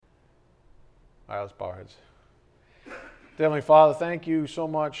All right, let's bow our heads. Heavenly Father, thank you so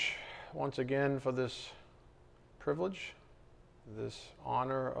much once again for this privilege, this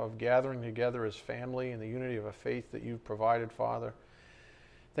honor of gathering together as family in the unity of a faith that you've provided, Father.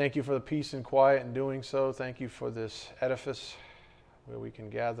 Thank you for the peace and quiet in doing so. Thank you for this edifice where we can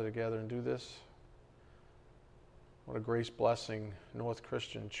gather together and do this. What a grace blessing North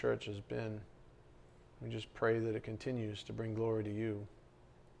Christian Church has been. We just pray that it continues to bring glory to you.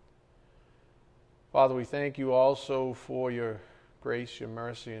 Father, we thank you also for your grace, your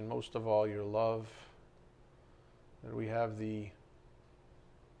mercy, and most of all, your love, that we have the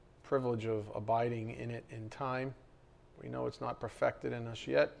privilege of abiding in it in time. We know it's not perfected in us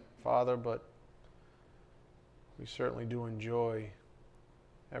yet, Father, but we certainly do enjoy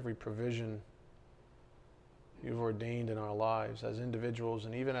every provision you've ordained in our lives as individuals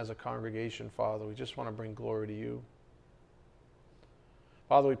and even as a congregation, Father. We just want to bring glory to you.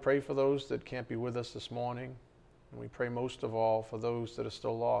 Father, we pray for those that can't be with us this morning, and we pray most of all for those that are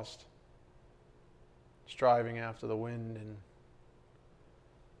still lost, striving after the wind and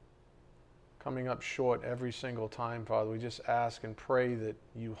coming up short every single time, Father. We just ask and pray that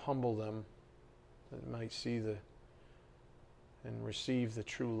you humble them, that they might see and receive the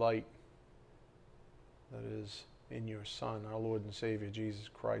true light that is in your Son, our Lord and Savior, Jesus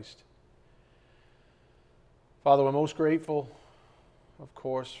Christ. Father, we're most grateful, of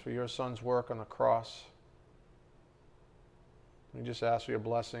course, for your Son's work on the cross. We just ask for your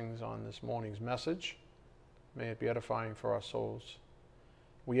blessings on this morning's message. May it be edifying for our souls.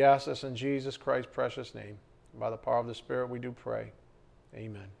 We ask this in Jesus Christ's precious name. By the power of the Spirit we do pray.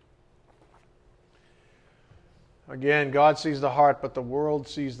 Amen. Again, God sees the heart, but the world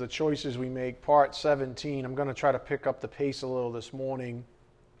sees the choices we make. Part 17. I'm going to try to pick up the pace a little this morning.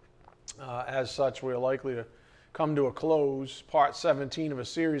 As such, we're likely to come to a close. Part 17 of a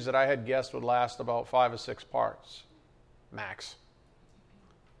series that I had guessed would last about 5 or 6 parts, max.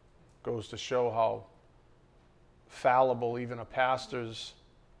 Goes to show how fallible even a pastor's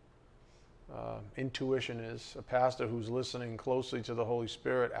intuition is. A pastor who's listening closely to the Holy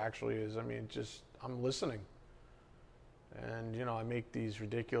Spirit actually is. I'm listening. And, I make these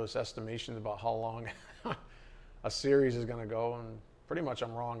ridiculous estimations about how long a series is going to go, and pretty much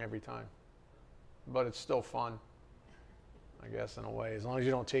I'm wrong every time. But it's still fun, I guess, in a way, as long as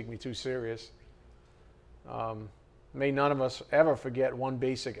you don't take me too serious. May none of us ever forget one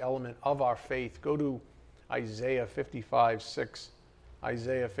basic element of our faith. Go to Isaiah 55:6.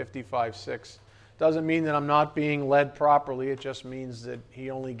 Isaiah 55:6. Doesn't mean that I'm not being led properly. It just means that he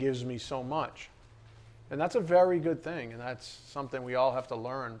only gives me so much. And that's a very good thing, and that's something we all have to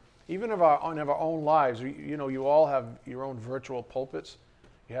learn. Even in our own lives, you all have your own virtual pulpits.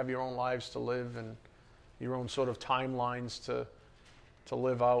 You have your own lives to live and your own sort of timelines to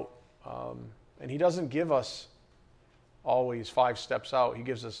live out. And he doesn't give us always 5 steps out. He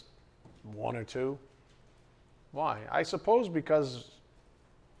gives us 1 or 2. Why? I suppose because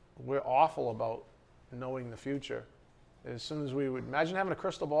we're awful about knowing the future. As soon as we would imagine having a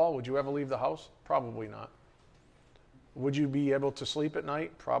crystal ball, would you ever leave the house? Probably not. Would you be able to sleep at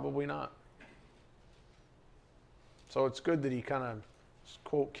night? Probably not. So it's good that he kind of,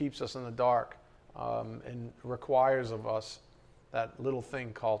 quote, keeps us in the dark and requires of us that little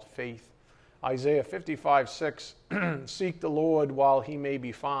thing called faith. Isaiah 55:6, seek the Lord while he may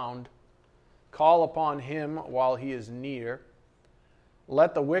be found. Call upon him while he is near.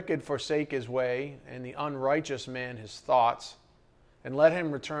 Let the wicked forsake his way, and the unrighteous man his thoughts, and let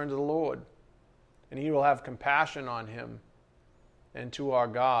him return to the Lord. And he will have compassion on him and to our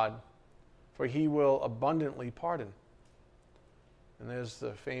God, for he will abundantly pardon. And there's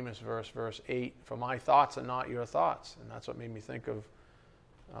the famous verse 8, for my thoughts are not your thoughts. And that's what made me think of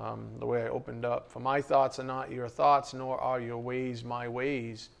the way I opened up. For my thoughts are not your thoughts, nor are your ways my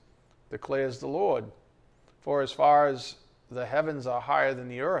ways, declares the Lord. For as far as the heavens are higher than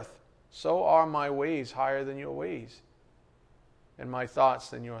the earth, so are my ways higher than your ways, and my thoughts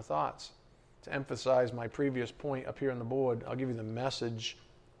than your thoughts. To emphasize my previous point up here on the board, I'll give you the Message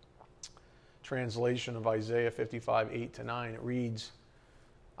translation of Isaiah 55:8-9. It reads,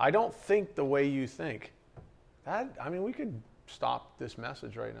 I don't think the way you think. We could stop this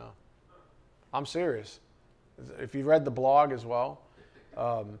message right now. I'm serious. If you read the blog as well,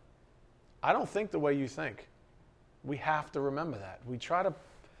 I don't think the way you think. We have to remember that.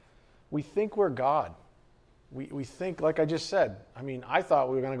 We think we're God. We think, like I just said, I thought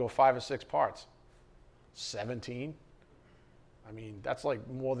we were going to go 5 or 6 parts. 17? That's like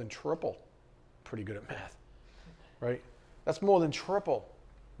more than triple. Pretty good at math, right? That's more than triple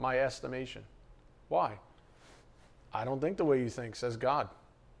my estimation. Why? I don't think the way you think, says God.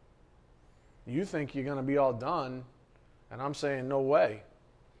 You think you're going to be all done, and I'm saying, no way.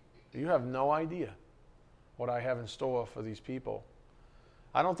 You have no idea what I have in store for these people.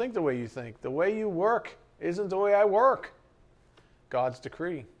 I don't think the way you think. The way you work isn't the way I work. God's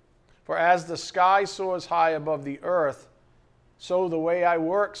decree. For as the sky soars high above the earth, so the way I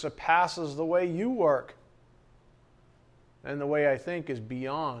work surpasses the way you work. And the way I think is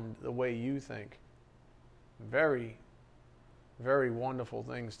beyond the way you think. Very, very wonderful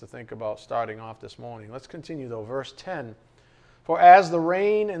things to think about starting off this morning. Let's continue though. Verse 10. For as the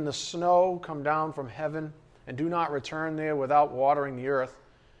rain and the snow come down from heaven and do not return there without watering the earth,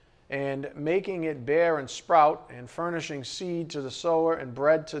 and making it bear and sprout, and furnishing seed to the sower and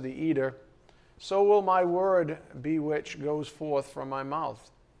bread to the eater, so will my word be which goes forth from my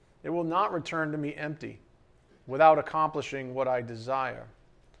mouth. It will not return to me empty, without accomplishing what I desire,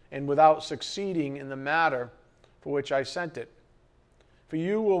 and without succeeding in the matter for which I sent it. For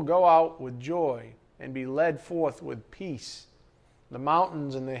you will go out with joy, and be led forth with peace. The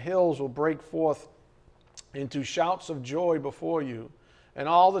mountains and the hills will break forth into shouts of joy before you, and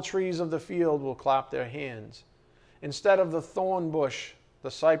all the trees of the field will clap their hands. Instead of the thorn bush,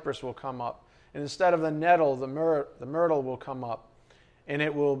 the cypress will come up, and instead of the nettle, the myrtle will come up, and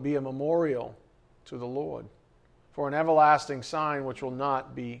it will be a memorial to the Lord, for an everlasting sign which will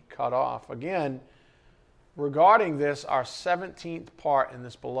not be cut off. Again, regarding this, our 17th part in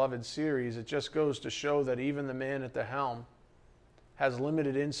this beloved series, it just goes to show that even the man at the helm has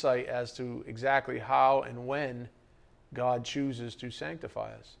limited insight as to exactly how and when God chooses to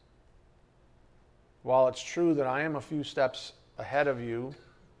sanctify us. While it's true that I am a few steps ahead of you,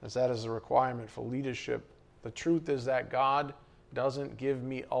 as that is a requirement for leadership, the truth is that God doesn't give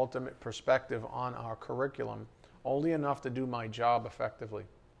me ultimate perspective on our curriculum, only enough to do my job effectively.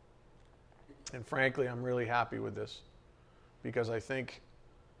 And frankly, I'm really happy with this, because I think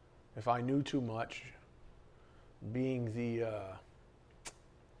if I knew too much, being the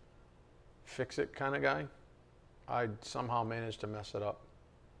fix-it kind of guy, I'd somehow manage to mess it up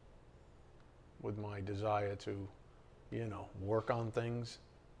with my desire to, work on things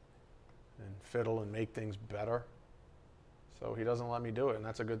and fiddle and make things better. So he doesn't let me do it, and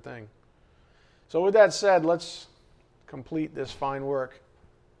that's a good thing. So with that said, let's complete this fine work.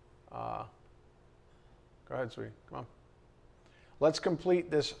 Go ahead, sweetie. Come on. Let's complete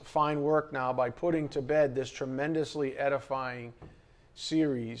this fine work now by putting to bed this tremendously edifying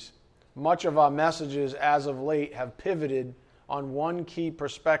series. Much of our messages as of late have pivoted on one key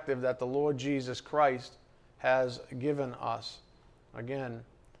perspective that the Lord Jesus Christ has given us. Again,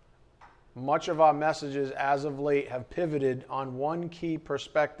 much of our messages as of late have pivoted on one key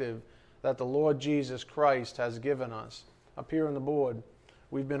perspective that the Lord Jesus Christ has given us. Up here on the board,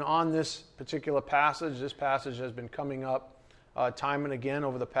 we've been on this particular passage. This passage has been coming up time and again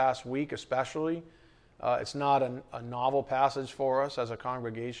over the past week especially. It's not a novel passage for us as a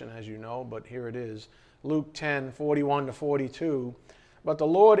congregation, as you know, but here it is. Luke 10, 41 to 42. But the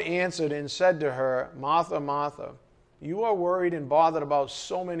Lord answered and said to her, Martha, Martha, you are worried and bothered about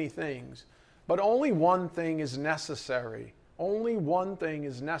so many things, but only one thing is necessary. Only one thing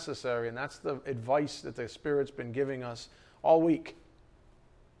is necessary, and that's the advice that the Spirit's been giving us all week.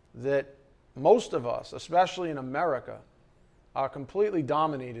 That most of us, especially in America, are completely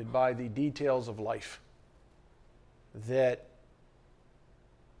dominated by the details of life that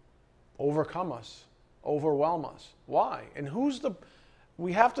overcome us, overwhelm us. Why? And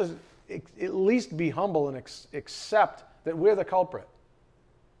we have to at least be humble and accept that we're the culprit.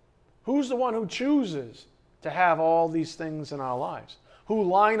 Who's the one who chooses to have all these things in our lives? Who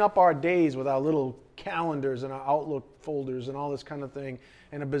line up our days with our little calendars and our Outlook folders and all this kind of thing,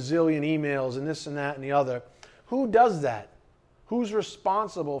 and a bazillion emails and this and that and the other? Who does that? Who's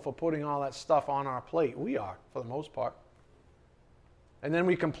responsible for putting all that stuff on our plate? We are, for the most part. And then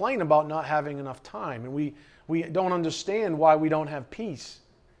we complain about not having enough time, and we don't understand why we don't have peace.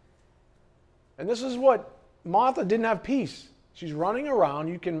 And this is what Martha didn't have peace. She's running around.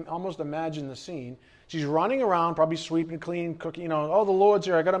 You can almost imagine the scene. She's running around, probably sweeping, cleaning, cooking. Oh, the Lord's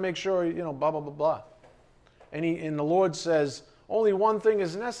here. I got to make sure, blah, blah, blah, blah. And the Lord says, only one thing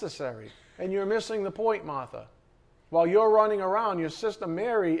is necessary. And you're missing the point, Martha. While you're running around, your sister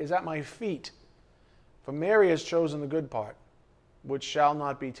Mary is at my feet. For Mary has chosen the good part, which shall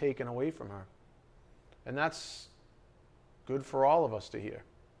not be taken away from her. And that's good for all of us to hear.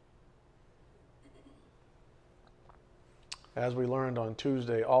 As we learned on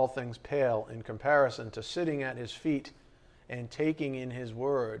Tuesday, all things pale in comparison to sitting at his feet and taking in his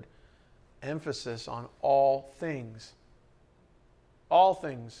word. Emphasis on all things. All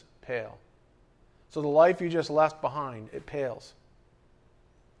things pale. So the life you just left behind, it pales.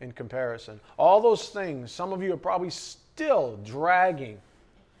 in comparison. All those things, some of you are probably still dragging.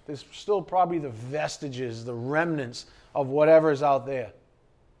 There's still probably the vestiges, the remnants of whatever is out there.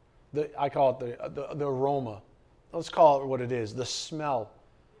 I call it the aroma. Let's call it what it is. The smell,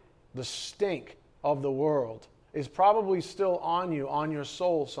 the stink of the world is probably still on you, on your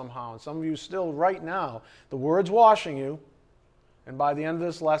soul somehow. And some of you still right now, the Word's washing you. And by the end of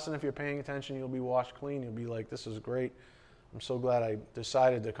this lesson, if you're paying attention, you'll be washed clean. You'll be like, this is great. I'm so glad I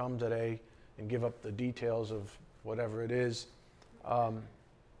decided to come today and give up the details of whatever it is.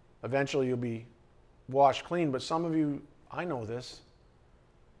 Eventually you'll be washed clean. But some of you, I know this,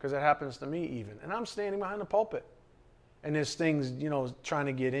 because it happens to me even. And I'm standing behind the pulpit. And there's things, trying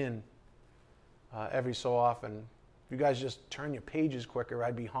to get in every so often. If you guys just turn your pages quicker,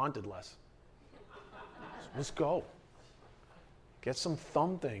 I'd be haunted less. So let's go. Get some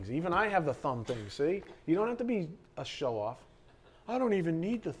thumb things. Even I have the thumb things, see? You don't have to be a show-off. I don't even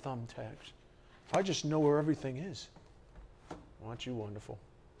need the thumbtacks. I just know where everything is. Aren't you wonderful?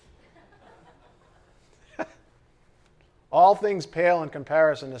 All things pale in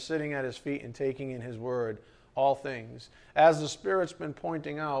comparison to sitting at his feet and taking in his word. All things. As the Spirit's been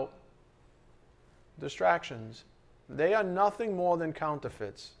pointing out, distractions, they are nothing more than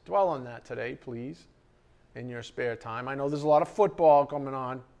counterfeits. Dwell on that today, please, in your spare time. I know there's a lot of football coming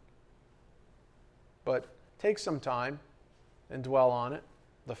on, but take some time and dwell on it.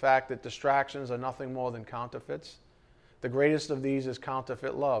 The fact that distractions are nothing more than counterfeits. The greatest of these is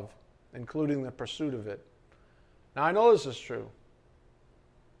counterfeit love, including the pursuit of it. Now, I know this is true.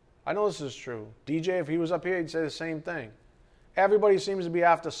 DJ, if he was up here, he'd say the same thing. Everybody seems to be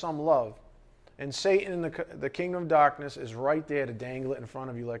after some love. And Satan in the kingdom of darkness is right there to dangle it in front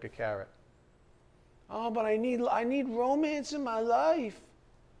of you like a carrot. Oh, but I need romance in my life.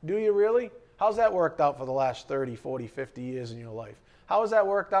 Do you really? How's that worked out for the last 30, 40, 50 years in your life? How has that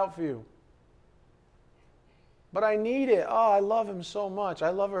worked out for you? But I need it. Oh, I love him so much.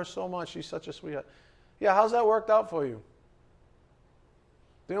 I love her so much. She's such a sweetheart. Yeah, how's that worked out for you?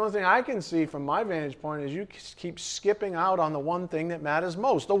 The only thing I can see from my vantage point is you keep skipping out on the one thing that matters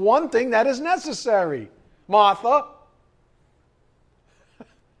most. The one thing that is necessary. Martha.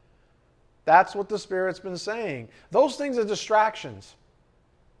 That's what the Spirit's been saying. Those things are distractions.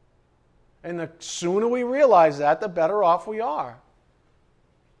 And the sooner we realize that, the better off we are.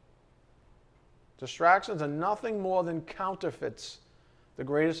 Distractions are nothing more than counterfeits. The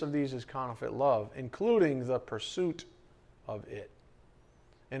greatest of these is counterfeit love, including the pursuit of it.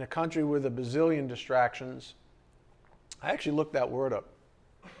 In a country with a bazillion distractions, I actually looked that word up.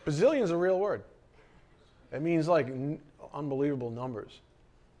 Bazillion is a real word. It means like unbelievable numbers.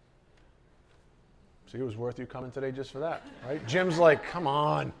 See, it was worth you coming today just for that, right? Jim's like, come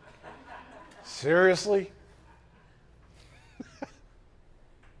on. Seriously?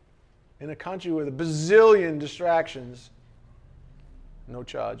 In a country with a bazillion distractions, no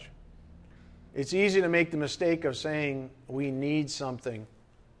charge. It's easy to make the mistake of saying we need something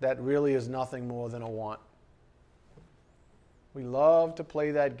that really is nothing more than a want. We love to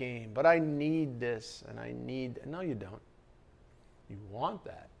play that game, but I need this and I need... No, you don't. You want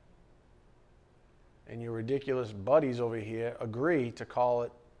that. And your ridiculous buddies over here agree to call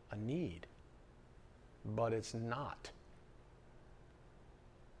it a need. But it's not.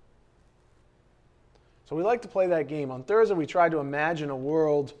 So we like to play that game. On Thursday, we tried to imagine a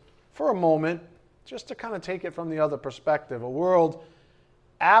world for a moment, just to kind of take it from the other perspective, a world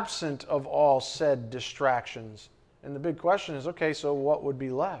absent of all said distractions. And the big question is, okay, so what would be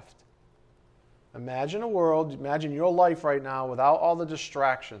left? Imagine a world, imagine your life right now without all the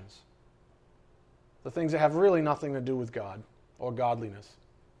distractions, the things that have really nothing to do with God or godliness.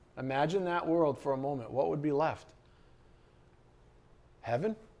 Imagine that world for a moment. What would be left?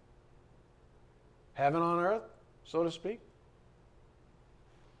 Heaven? Heaven on earth, so to speak?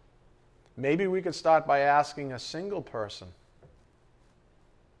 Maybe we could start by asking a single person.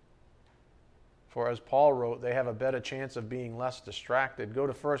 For as Paul wrote, they have a better chance of being less distracted. Go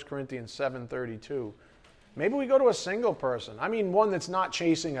to 1 Corinthians 7:32. Maybe we go to a single person. I mean one that's not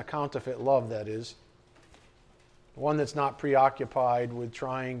chasing a counterfeit love, that is. One that's not preoccupied with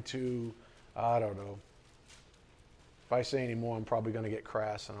trying to, I don't know. If I say any more, I'm probably going to get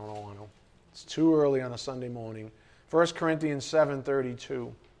crass, and I don't want to. It's too early on a Sunday morning. 1 Corinthians 7:32.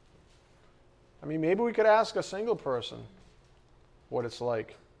 I mean, maybe we could ask a single person what it's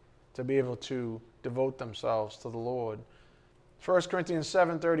like to be able to devote themselves to the Lord. 1 Corinthians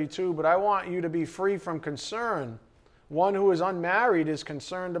 7:32, but I want you to be free from concern. One who is unmarried is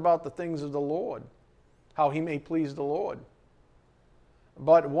concerned about the things of the Lord, how he may please the Lord.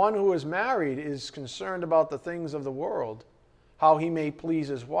 But one who is married is concerned about the things of the world, how he may please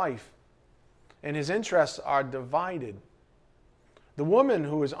his wife, and his interests are divided. The woman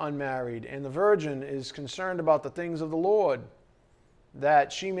who is unmarried and the virgin is concerned about the things of the Lord,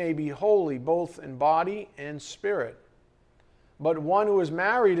 that she may be holy both in body and spirit. But one who is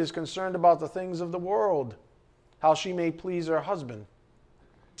married is concerned about the things of the world, how she may please her husband.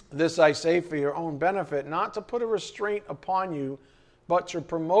 This I say for your own benefit, not to put a restraint upon you, but to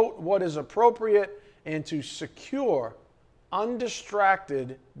promote what is appropriate and to secure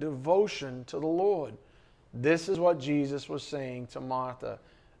undistracted devotion to the Lord. This is what Jesus was saying to Martha.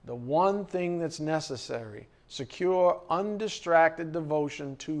 The one thing that's necessary, secure undistracted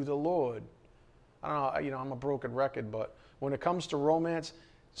devotion to the Lord. I don't know, I'm a broken record, but when it comes to romance,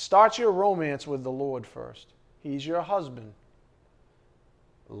 start your romance with the Lord first. He's your husband.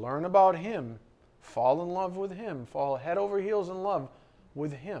 Learn about him. Fall in love with him. Fall head over heels in love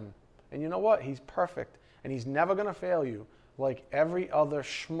with him. And you know what? He's perfect. And he's never going to fail you like every other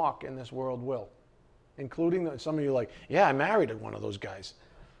schmuck in this world will. Including some of you like, yeah, I married one of those guys.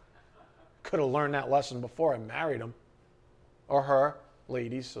 Could have learned that lesson before I married him. Or her,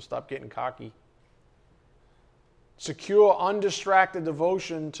 ladies, so stop getting cocky. Secure, undistracted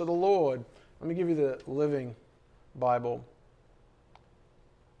devotion to the Lord. Let me give you the Living Bible.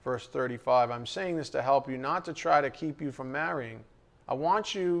 Verse 35. I'm saying this to help you, not to try to keep you from marrying. I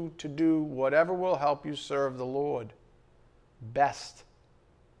want you to do whatever will help you serve the Lord best,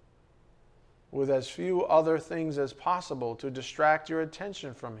 with as few other things as possible to distract your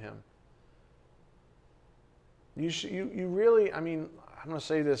attention from him. You really, I'm going to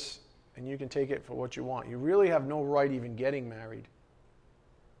say this, and you can take it for what you want. You really have no right even getting married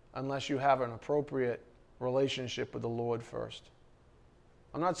unless you have an appropriate relationship with the Lord first.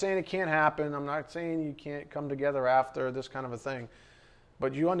 I'm not saying it can't happen. I'm not saying you can't come together after, this kind of a thing.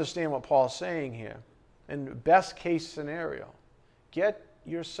 But you understand what Paul's saying here. In best case scenario, get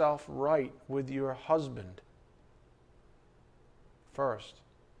yourself right with your husband first,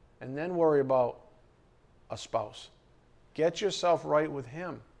 and then worry about a spouse. Get yourself right with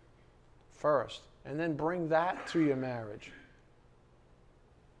him first, and then bring that to your marriage.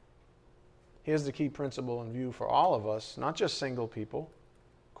 Here's the key principle in view for all of us, not just single people.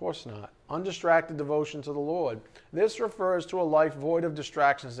 Of course not. Undistracted devotion to the Lord. This refers to a life void of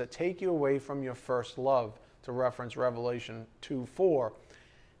distractions that take you away from your first love, to reference Revelation 2:4.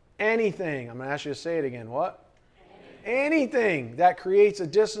 Anything, I'm going to ask you to say it again, what? Anything that creates a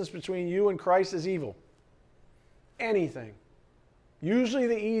distance between you and Christ is evil. Anything. Usually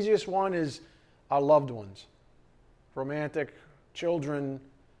the easiest one is our loved ones. Romantic, children,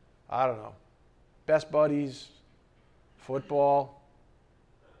 I don't know, best buddies, football,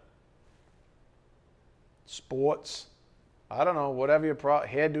 sports, I don't know, whatever your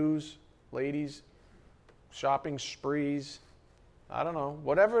hairdos, ladies, shopping sprees, I don't know,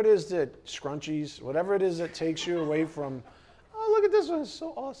 whatever it is that, scrunchies, whatever it is that takes you away from, oh, look at this one, it's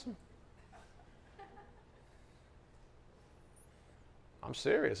so awesome. I'm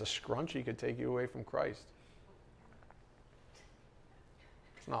serious, a scrunchie could take you away from Christ.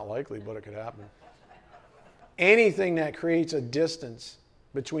 It's not likely, but it could happen. Anything that creates a distance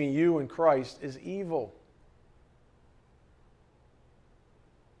between you and Christ is evil.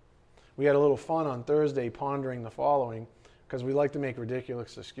 We had a little fun on Thursday pondering the following, because we like to make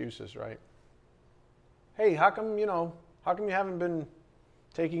ridiculous excuses, right? Hey, how come you haven't been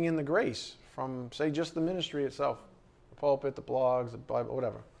taking in the grace from, say, just the ministry itself? The pulpit, the blogs, the Bible,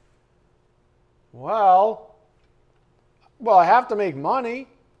 whatever. Well, I have to make money.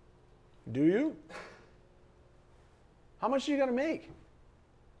 Do you? How much are you going to make?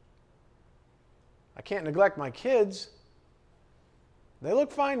 I can't neglect my kids. They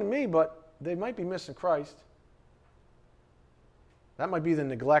look fine to me, but they might be missing Christ. That might be the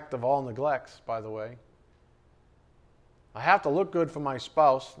neglect of all neglects, by the way. I have to look good for my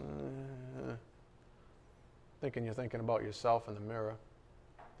spouse. Thinking you're thinking about yourself in the mirror.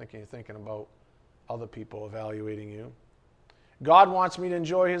 Thinking you're thinking about other people evaluating you. God wants me to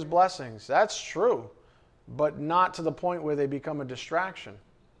enjoy his blessings. That's true, but not to the point where they become a distraction,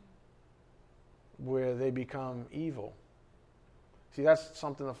 where they become evil. See, that's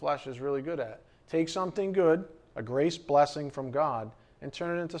something the flesh is really good at. Take something good, a grace blessing from God, and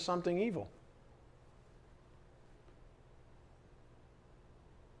turn it into something evil.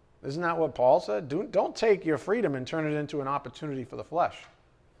 Isn't that what Paul said? Don't take your freedom and turn it into an opportunity for the flesh.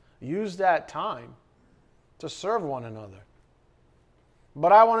 Use that time to serve one another.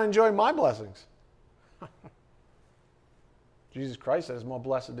 But I want to enjoy my blessings. Jesus Christ says, more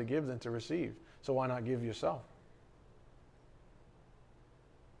blessed to give than to receive. So why not give yourself?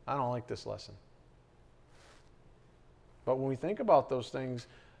 I don't like this lesson. But when we think about those things,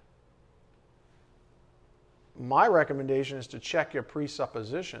 my recommendation is to check your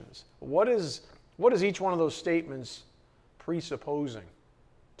presuppositions. What is each one of those statements presupposing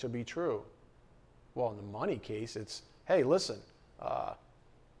to be true? Well, in the money case, it's, hey, listen.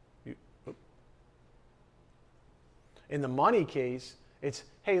 In the money case, it's,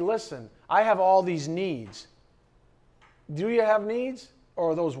 hey, listen, I have all these needs. Do you have needs,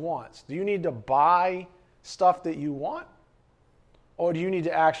 or are those wants? Do you need to buy stuff that you want? Or do you need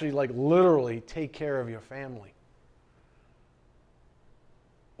to actually, like, literally take care of your family?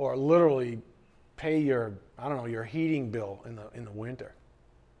 Or literally pay your, I don't know, your heating bill in the winter?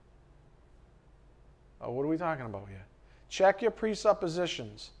 What are we talking about here? Check your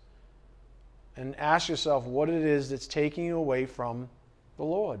presuppositions and ask yourself what it is that's taking you away from the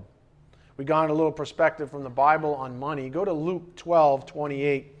Lord. We got a little perspective from the Bible on money. Go to Luke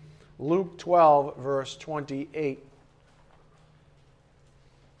 12:28. Luke 12, verse 28.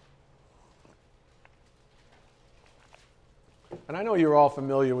 And I know you're all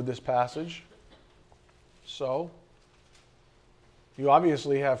familiar with this passage, so you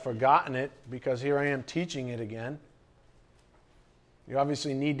obviously have forgotten it because here I am teaching it again. You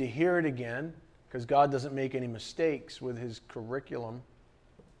obviously need to hear it again because God doesn't make any mistakes with his curriculum.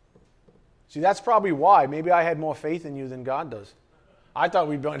 See, that's probably why. Maybe I had more faith in you than God does. I thought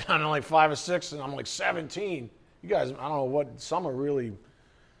we'd been down to like 5 or 6, and I'm like 17. You guys, I don't know what, summer really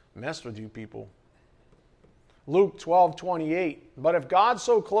messed with you people. Luke 12:28. But if God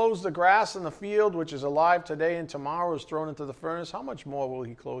so clothes the grass in the field, which is alive today and tomorrow is thrown into the furnace, how much more will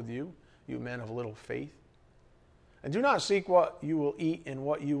he clothe you, you men of little faith? And do not seek what you will eat and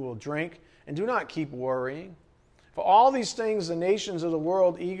what you will drink, and do not keep worrying. For all these things the nations of the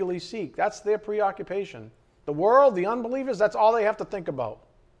world eagerly seek. That's their preoccupation. The world, the unbelievers, that's all they have to think about.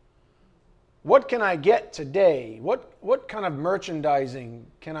 What can I get today? What kind of merchandising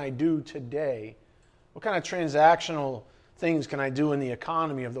can I do today? What kind of transactional things can I do in the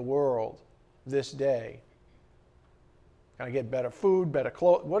economy of the world this day? Can I get better food, better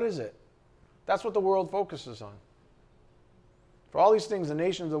clothes? What is it? That's what the world focuses on. For all these things the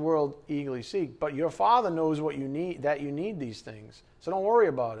nations of the world eagerly seek. But your Father knows what you need, that you need these things. So don't worry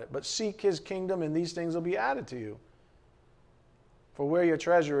about it. But seek his kingdom, and these things will be added to you. For where your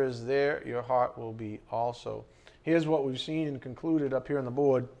treasure is, there your heart will be also. Here's what we've seen and concluded up here on the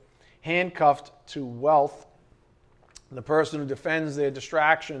board. Handcuffed to wealth. The person who defends their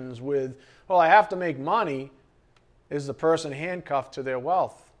distractions with, well, I have to make money, is the person handcuffed to their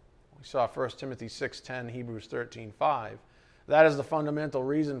wealth. We saw 1 Timothy 6:10, Hebrews 13:5. That is the fundamental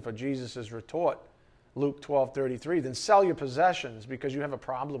reason for Jesus' retort, Luke 12:33. Then sell your possessions because you have a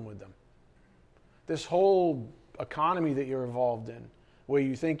problem with them. This whole economy that you're involved in, where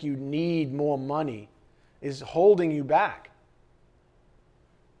you think you need more money, is holding you back.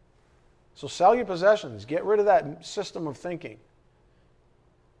 So sell your possessions. Get rid of that system of thinking.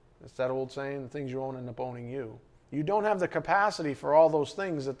 It's that old saying, the things you own end up owning you. You don't have the capacity for all those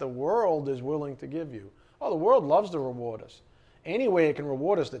things that the world is willing to give you. Oh, the world loves to reward us. Any way it can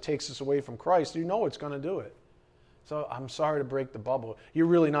reward us that takes us away from Christ, you know it's going to do it. So I'm sorry to break the bubble. You're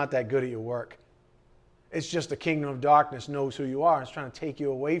really not that good at your work. It's just the kingdom of darkness knows who you are and it's trying to take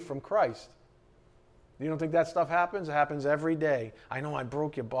you away from Christ. You don't think that stuff happens? It happens every day. I know I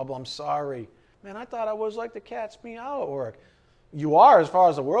broke your bubble. I'm sorry. Man, I thought I was like the cat's meow at work. You are as far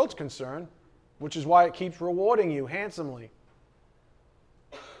as the world's concerned, which is why it keeps rewarding you handsomely.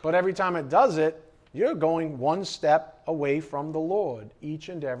 But every time it does it, you're going one step away from the Lord each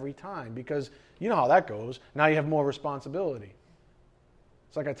and every time because you know how that goes. Now you have more responsibility.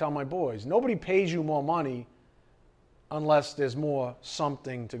 It's like I tell my boys, nobody pays you more money unless there's more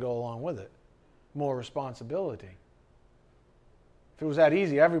something to go along with it, more responsibility. If it was that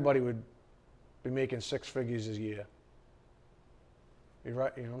easy, everybody would be making 6 figures a year. You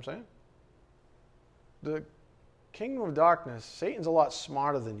right? You know what I'm saying? The kingdom of darkness, Satan's a lot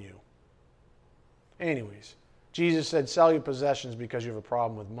smarter than you. Anyways, Jesus said, sell your possessions because you have a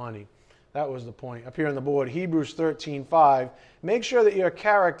problem with money. That was the point. Up here on the board, Hebrews 13:5. Make sure that your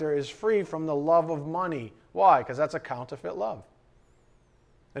character is free from the love of money. Why? Because that's a counterfeit love.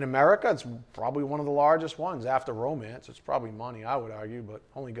 In America, it's probably one of the largest ones. After romance, it's probably money, I would argue, but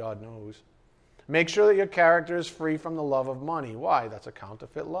only God knows. Make sure that your character is free from the love of money. Why? That's a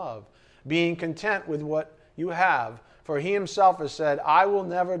counterfeit love. Being content with what you have. For he himself has said, I will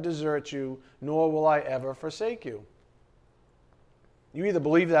never desert you, nor will I ever forsake you. You either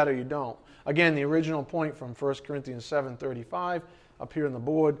believe that or you don't. Again, the original point from 1 Corinthians 7:35, up here on the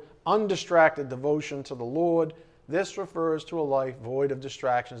board, undistracted devotion to the Lord. This refers to a life void of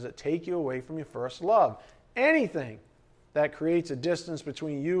distractions that take you away from your first love. Anything that creates a distance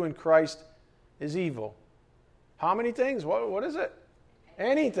between you and Christ is evil. How many things? What is it?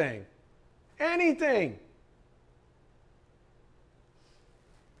 Anything. Anything.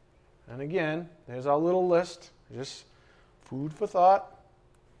 And again, there's our little list. Just food for thought.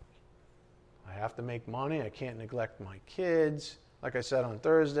 I have to make money. I can't neglect my kids. Like I said on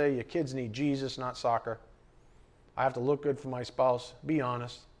Thursday, your kids need Jesus, not soccer. I have to look good for my spouse. Be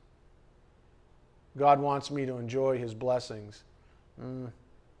honest. God wants me to enjoy His blessings.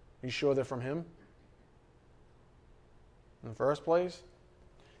 You sure they're from Him? In the first place?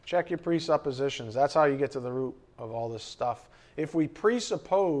 Check your presuppositions. That's how you get to the root of all this stuff. If we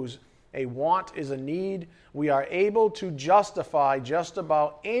presuppose a want is a need, we are able to justify just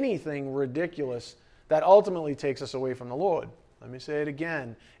about anything ridiculous that ultimately takes us away from the Lord. Let me say it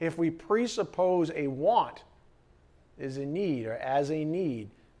again. If we presuppose a want is a need or as a need,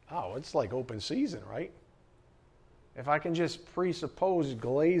 it's like open season, right? If I can just presuppose,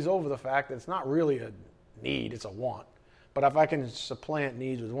 glaze over the fact that it's not really a need, it's a want. But if I can supplant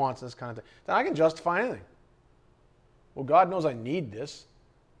needs with wants, this kind of thing, then I can justify anything. Well, God knows I need this.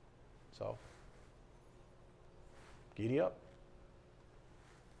 So, giddy up.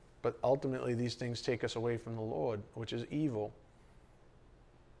 But ultimately, these things take us away from the Lord, which is evil.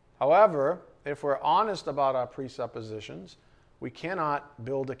 However, if we're honest about our presuppositions, we cannot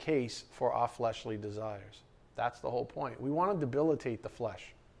build a case for our fleshly desires. That's the whole point. We want to debilitate the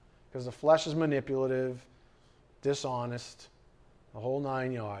flesh because the flesh is manipulative, dishonest, the whole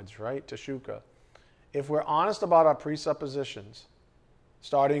 9 yards, right? Teshuka. If we're honest about our presuppositions,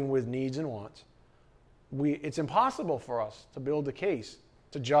 starting with needs and wants, it's impossible for us to build a case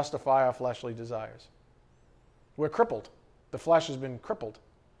to justify our fleshly desires. We're crippled. The flesh has been crippled.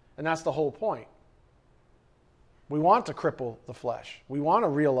 And that's the whole point. We want to cripple the flesh. We want to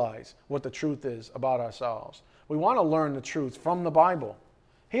realize what the truth is about ourselves. We want to learn the truth from the Bible.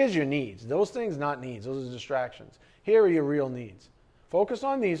 Here's your needs. Those things, not needs. Those are distractions. Here are your real needs. Focus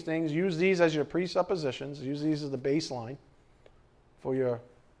on these things. Use these as your presuppositions. Use these as the baseline for your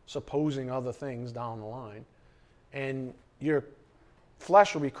supposing other things down the line. And your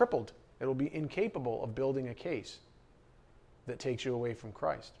flesh will be crippled. It will be incapable of building a case that takes you away from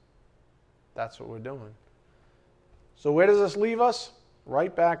Christ. That's what we're doing. So where does this leave us?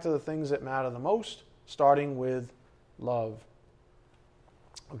 Right back to the things that matter the most, starting with love.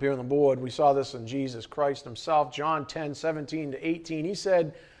 Up here on the board, we saw this in Jesus Christ Himself. John 10:17-18. He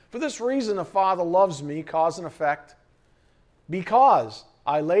said, "For this reason the Father loves me," cause and effect, "because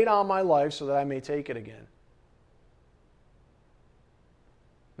I lay down my life so that I may take it again.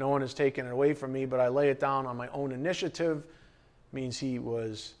 No one has taken it away from me, but I lay it down on my own initiative." Means He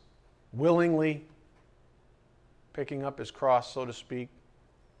was willingly picking up His cross, so to speak.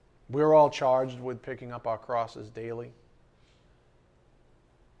 We're all charged with picking up our crosses daily.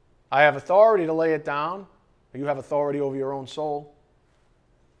 I have authority to lay it down. You have authority over your own soul.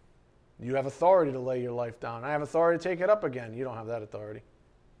 You have authority to lay your life down. I have authority to take it up again. You don't have that authority.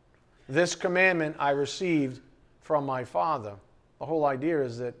 This commandment I received from my Father. The whole idea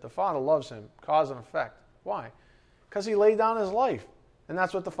is that the Father loves him, cause and effect. Why? Because He laid down His life, and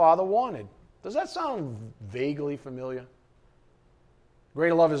that's what the Father wanted. Does that sound vaguely familiar?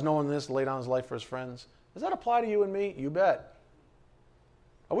 Greater love is knowing this, lay down His life for His friends. Does that apply to you and me? You bet.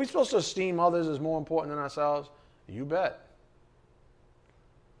 Are we supposed to esteem others as more important than ourselves? You bet.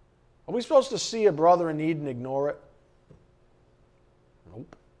 Are we supposed to see a brother in need and ignore it?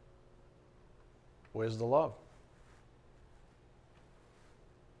 Nope. Where's the love?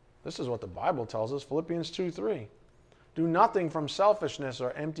 This is what the Bible tells us, Philippians 2:3. "Do nothing from selfishness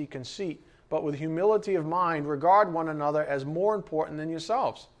or empty conceit, but with humility of mind regard one another as more important than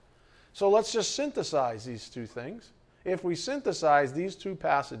yourselves." So let's just synthesize these two things. If we synthesize these two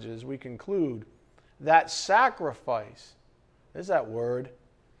passages, we conclude that sacrifice, there's that word,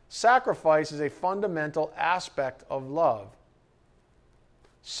 sacrifice is a fundamental aspect of love.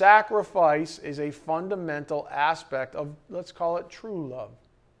 Sacrifice is a fundamental aspect of, let's call it, true love.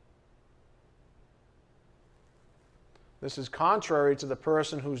 This is contrary to the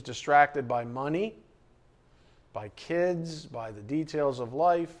person who's distracted by money, by kids, by the details of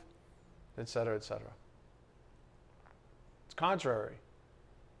life, etc., etc. It's contrary.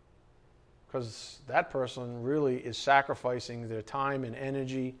 Because that person really is sacrificing their time and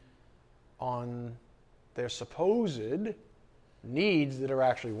energy on their supposed needs that are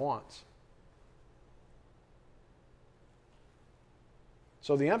actually wants.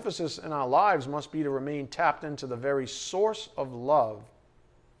 So the emphasis in our lives must be to remain tapped into the very source of love.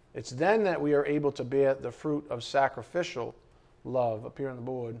 It's then that we are able to bear the fruit of sacrificial love. Up here on the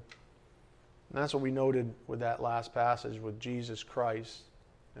board. And that's what we noted with that last passage with Jesus Christ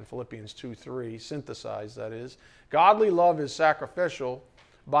in Philippians 2:3, synthesized that is. Godly love is sacrificial.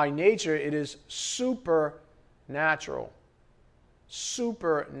 By nature, it is supernatural.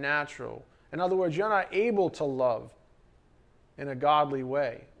 Supernatural. In other words, you're not able to love in a godly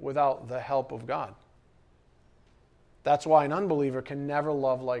way without the help of God. That's why an unbeliever can never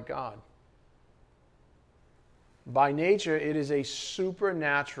love like God. By nature, it is a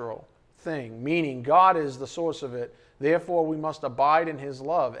supernatural thing, meaning God is the source of it. Therefore, we must abide in His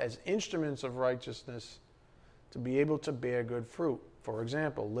love as instruments of righteousness to be able to bear good fruit. For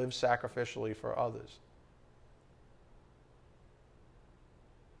example, live sacrificially for others.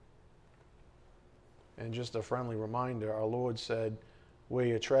 And just a friendly reminder, our Lord said, where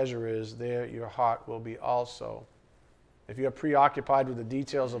your treasure is, there your heart will be also. If you're preoccupied with the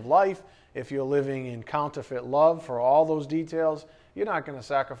details of life, if you're living in counterfeit love for all those details, you're not going to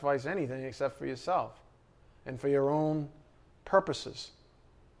sacrifice anything except for yourself and for your own purposes.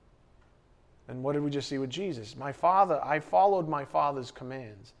 And what did we just see with Jesus? My Father, I followed my Father's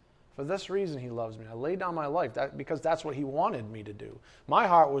commands. For this reason He loves me. I laid down my life because that's what He wanted me to do. My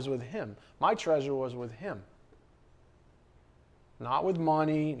heart was with Him. My treasure was with Him. Not with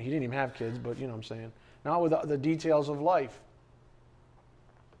money. He didn't even have kids, but you know what I'm saying. Not with the details of life.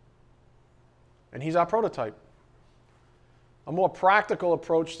 And He's our prototype. A more practical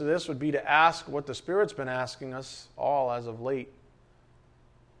approach to this would be to ask what the Spirit's been asking us all as of late.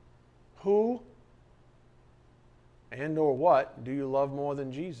 Who and or what do you love more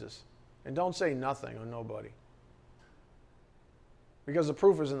than Jesus? And don't say nothing or nobody. Because the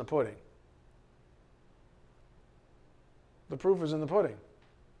proof is in the pudding. The proof is in the pudding.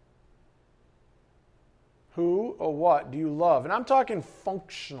 Who or what do you love? And I'm talking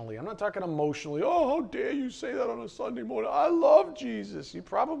functionally. I'm not talking emotionally. Oh, how dare you say that on a Sunday morning? I love Jesus. You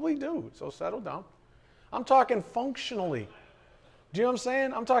probably do. So settle down. I'm talking functionally. Do you know what I'm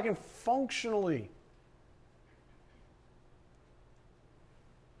saying? I'm talking functionally.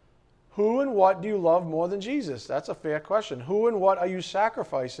 Who and what do you love more than Jesus? That's a fair question. Who and what are you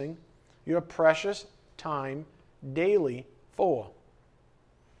sacrificing your precious time daily for?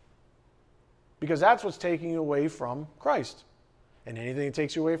 Because that's what's taking you away from Christ. And anything that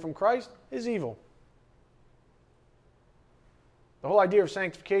takes you away from Christ is evil. The whole idea of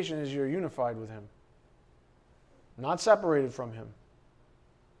sanctification is you're unified with Him, not separated from Him.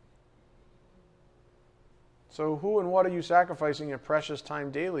 So who and what are you sacrificing your precious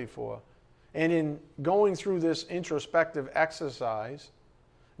time daily for? And in going through this introspective exercise,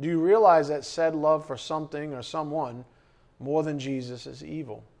 do you realize that said love for something or someone more than Jesus is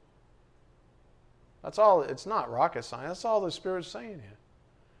evil? That's all. It's not rocket science. That's all the Spirit's saying here.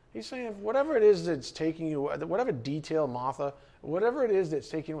 He's saying whatever it is that's taking you, whatever detail, Martha, whatever it is that's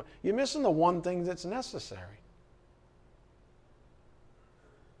taking you, you're missing the one thing that's necessary.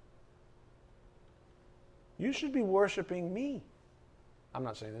 You should be worshiping me. I'm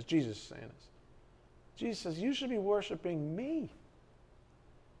not saying this. Jesus is saying this. Jesus says, you should be worshiping me.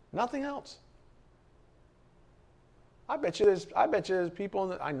 Nothing else. I bet you there's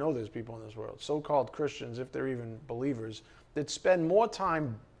people, I know there's people in this world, so-called Christians, if they're even believers, that spend more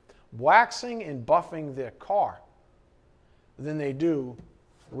time waxing and buffing their car than they do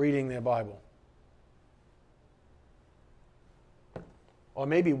reading their Bible. Or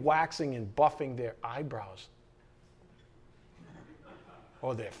maybe waxing and buffing their eyebrows.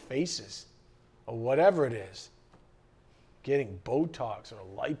 Or their faces. Or whatever it is. Getting Botox or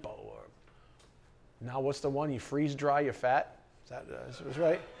lipo. Or now what's the one? You freeze dry your fat? Is that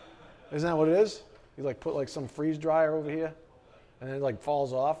right? Isn't that what it is? You like put like some freeze dryer over here. And then it like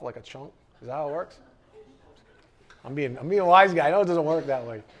falls off like a chunk. Is that how it works? I'm being a wise guy. I know it doesn't work that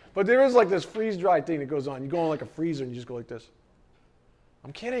way. But there is like this freeze dry thing that goes on. You go in like a freezer and you just go like this.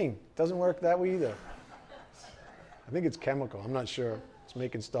 I'm kidding. It doesn't work that way either. I think it's chemical. I'm not sure. It's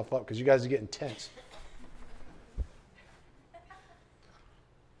making stuff up because you guys are getting tense.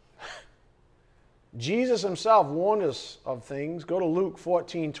 Jesus Himself warned us of things. Go to Luke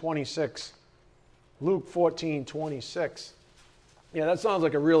 14:26. Luke 14:26. Yeah, that sounds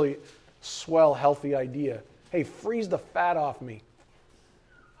like a really swell, healthy idea. Hey, freeze the fat off me.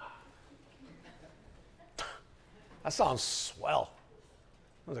 That sounds swell.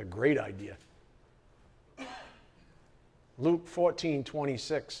 That was a great idea. Luke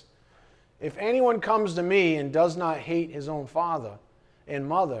 14:26. If anyone comes to me and does not hate his own father and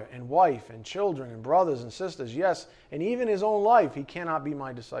mother and wife and children and brothers and sisters, yes, and even his own life, he cannot be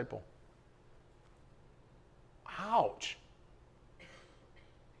my disciple. Ouch.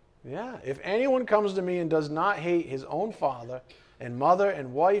 Yeah, if anyone comes to me and does not hate his own father and mother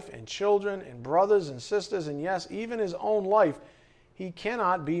and wife and children and brothers and sisters, and yes, even his own life, he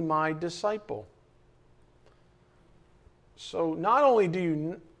cannot be my disciple. So not only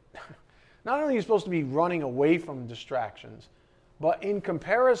are you supposed to be running away from distractions, but in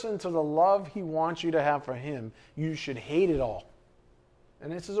comparison to the love he wants you to have for him, you should hate it all.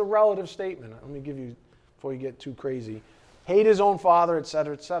 And this is a relative statement. Let me give you, before you get too crazy. Hate his own father,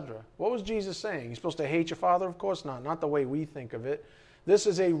 etc., etc. What was Jesus saying? You're supposed to hate your father? Of course not. Not the way we think of it. This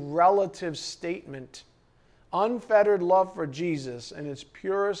is a relative statement. Unfettered love for Jesus in its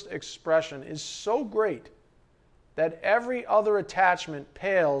purest expression is so great that every other attachment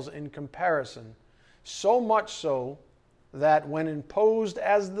pales in comparison, so much so that when imposed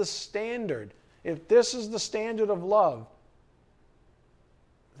as the standard, if this is the standard of love,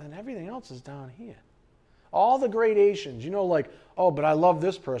 then everything else is down here. All the gradations, like, oh, but I love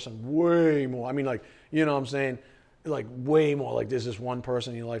this person way more. I mean, like, you know what I'm saying? Like, way more. Like, there's this one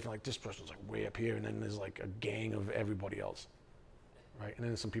person in your life, and like, this person's like way up here, and then there's like a gang of everybody else, right? And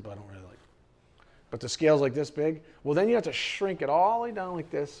then there's some people I don't really like. But the scale's like this big. Well, then you have to shrink it all the way down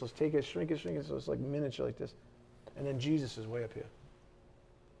like this. So take it, shrink it, so it's like miniature like this. And then Jesus is way up here.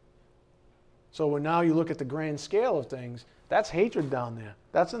 So when now you look at the grand scale of things, that's hatred down there.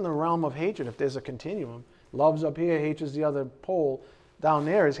 That's in the realm of hatred if there's a continuum. Love's up here, hatred's the other pole. Down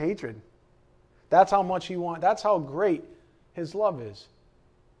there is hatred. That's how much he wants. That's how great his love is.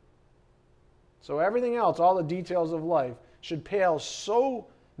 So everything else, all the details of life, should pale so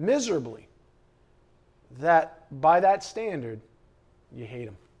miserably that by that standard, you hate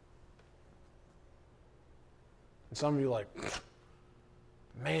him. And some of you are like,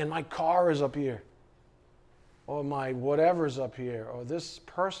 man, my car is up here. Or my whatever's up here. Or this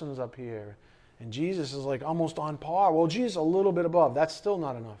person's up here. And Jesus is like almost on par. Well, Jesus is a little bit above. That's still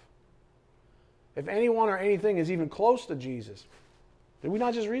not enough. If anyone or anything is even close to Jesus, did we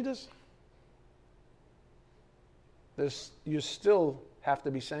not just read this? You still have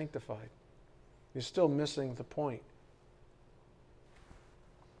to be sanctified. You're still missing the point.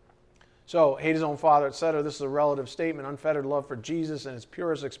 So, hate his own father, etc. This is a relative statement. Unfettered love for Jesus in its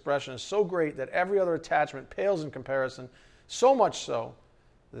purest expression is so great that every other attachment pales in comparison, so much so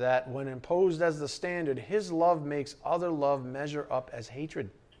that when imposed as the standard, his love makes other love measure up as hatred.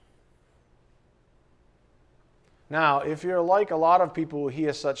 Now, if you're like a lot of people who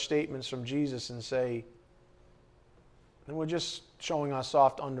hear such statements from Jesus and say, and we're just showing our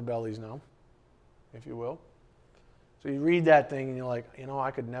soft underbellies now, if you will. So you read that thing and you're like,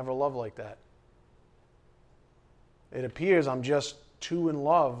 I could never love like that. It appears I'm just too in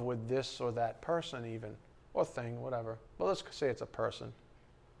love with this or that person even, or thing, whatever. But let's say it's a person.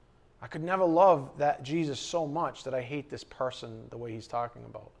 I could never love that Jesus so much that I hate this person the way he's talking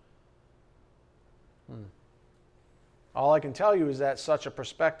about. All I can tell you is that such a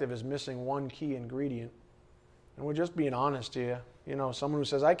perspective is missing one key ingredient. And we're just being honest here. Someone who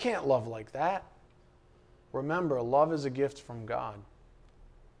says, I can't love like that. Remember, love is a gift from God.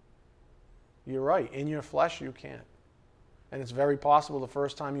 You're right. In your flesh, you can't. And it's very possible the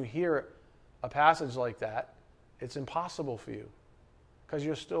first time you hear a passage like that, it's impossible for you because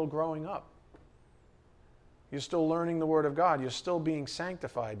you're still growing up. You're still learning the Word of God. You're still being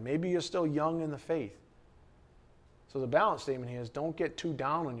sanctified. Maybe you're still young in the faith. So the balance statement here is don't get too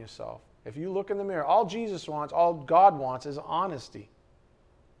down on yourself. If you look in the mirror, all Jesus wants, all God wants is honesty.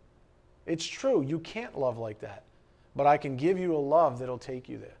 It's true, you can't love like that. But I can give you a love that'll take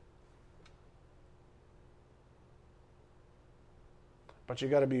you there. But you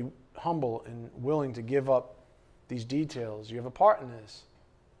got to be humble and willing to give up these details. You have a part in this.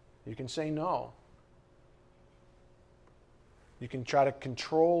 You can say no. You can try to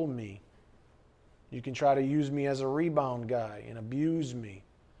control me. You can try to use me as a rebound guy and abuse me.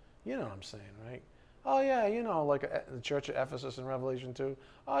 You know what I'm saying, right? Oh, yeah, like the church of Ephesus in Revelation 2.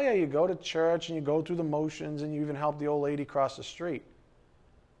 Oh, yeah, you go to church and you go through the motions and you even help the old lady cross the street.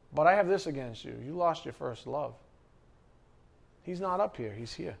 But I have this against you. You lost your first love. He's not up here.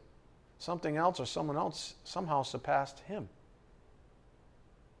 He's here. Something else or someone else somehow surpassed him.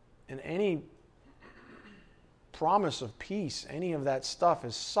 And any promise of peace, any of that stuff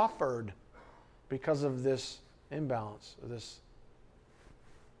is suffered because of this imbalance, this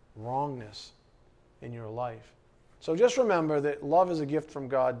wrongness in your life. So just remember that love is a gift from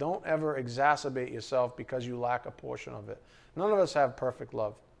God. Don't ever exacerbate yourself because you lack a portion of it. None of us have perfect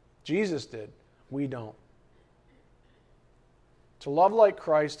love. Jesus did. We don't. To love like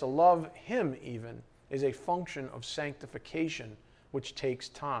Christ, to love Him even, is a function of sanctification, which takes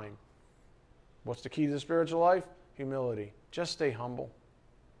time. What's the key to the spiritual life? Humility. Just stay humble.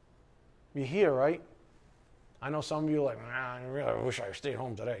 You hear, right? I know some of you are like, I really wish I stayed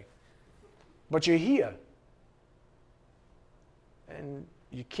home today. But you're here. And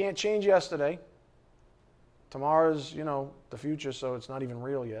you can't change yesterday. Tomorrow's, the future, so it's not even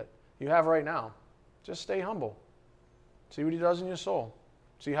real yet. You have right now. Just stay humble. See what he does in your soul.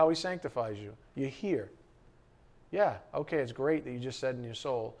 See how he sanctifies you. You're here. Yeah, okay, it's great that you just said in your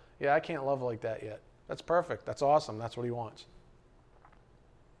soul, yeah, I can't love like that yet. That's perfect. That's awesome. That's what he wants.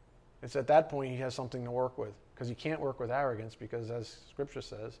 It's at that point he has something to work with. Because he can't work with arrogance because, as Scripture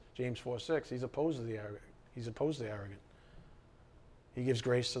says, James 4:6, he's opposed to the arrogant. He's opposed to the arrogant. He gives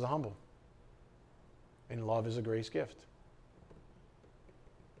grace to the humble. And love is a grace gift.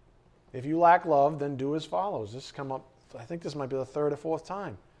 If you lack love, then do as follows. This has come up, I think this might be the third or fourth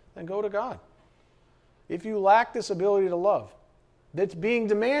time. Then go to God. If you lack this ability to love, that's being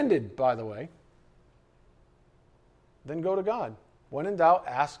demanded, by the way, then go to God. When in doubt,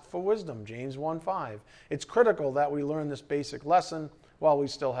 ask for wisdom, James 1:5. It's critical that we learn this basic lesson while we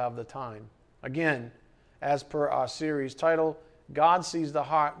still have the time. Again, as per our series title, God sees the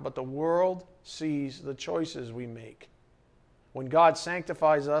heart, but the world sees the choices we make. When God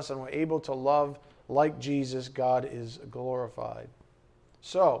sanctifies us and we're able to love like Jesus, God is glorified.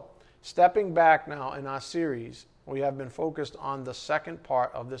 So, stepping back now in our series, we have been focused on the second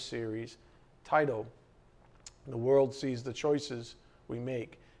part of the series, titled, The World Sees the Choices We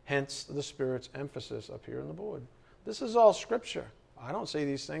Make. Hence the Spirit's emphasis up here on the board. This is all Scripture. I don't say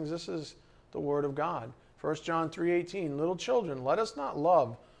these things. This is the Word of God. 1 John 3:18, little children, let us not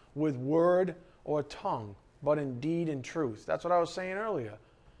love with word or tongue, but in deed and truth. That's what I was saying earlier.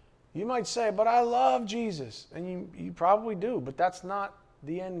 You might say, but I love Jesus. And you probably do, but that's not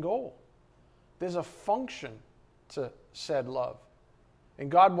the end goal. There's a function to said love. And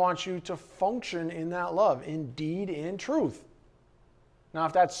God wants you to function in that love, in deed and truth. Now,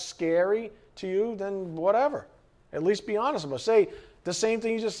 if that's scary to you, then whatever. At least be honest about it. Say the same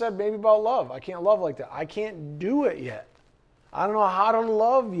thing you just said maybe about love. I can't love like that. I can't do it yet. I don't know how to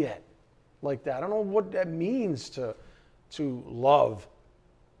love yet like that. I don't know what that means to love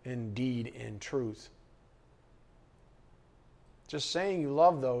in deed and truth. Just saying you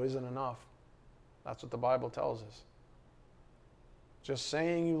love, though, isn't enough. That's what the Bible tells us. Just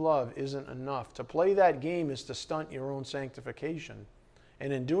saying you love isn't enough. To play that game is to stunt your own sanctification.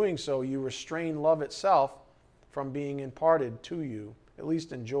 And in doing so, you restrain love itself from being imparted to you, at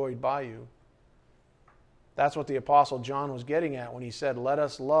least enjoyed by you. That's what the Apostle John was getting at when he said, let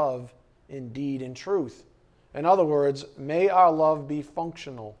us love in deed and truth. In other words, may our love be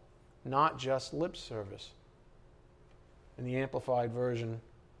functional, not just lip service. In the Amplified Version,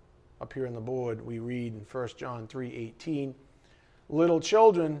 up here on the board, we read in 1 John 3:18, little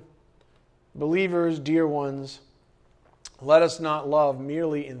children, believers, dear ones, let us not love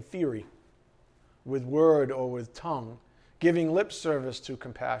merely in theory, with word or with tongue, giving lip service to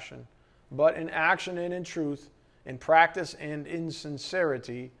compassion, but in action and in truth, in practice and in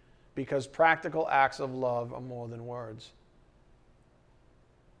sincerity, because practical acts of love are more than words.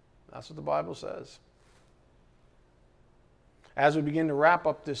 That's what the Bible says. As we begin to wrap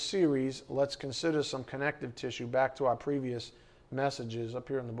up this series, let's consider some connective tissue back to our previous messages up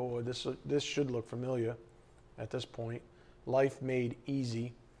here on the board. This should look familiar at this point. Life made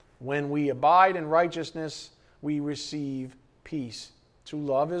easy. When we abide in righteousness, we receive peace. To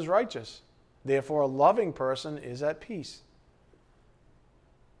love is righteous. Therefore, a loving person is at peace.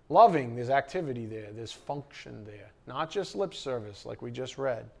 Loving, there's activity there, there's function there. Not just lip service like we just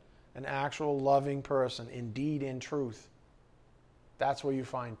read. An actual loving person in deed and truth. That's where you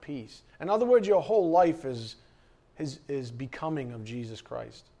find peace. In other words, your whole life is becoming of Jesus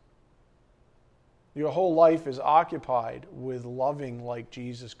Christ. Your whole life is occupied with loving like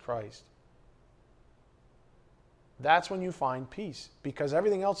Jesus Christ. That's when you find peace, because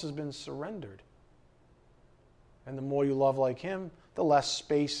everything else has been surrendered. And the more you love like Him, the less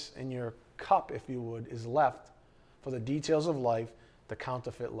space in your cup, if you would, is left for the details of life, the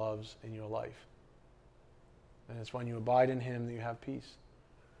counterfeit loves in your life. And it's when you abide in Him that you have peace.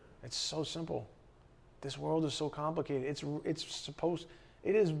 It's so simple. This world is so complicated.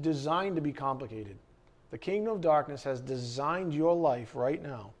 It is designed to be complicated. The kingdom of darkness has designed your life right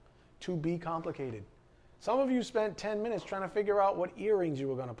now to be complicated. Some of you spent 10 minutes trying to figure out what earrings you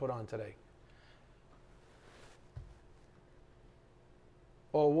were going to put on today.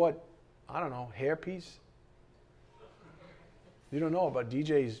 Or what, I don't know, hairpiece? You don't know, but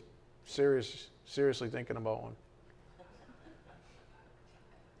DJ's seriously thinking about one.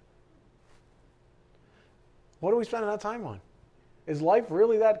 What are we spending our time on? Is life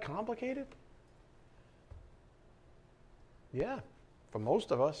really that complicated? Yeah, for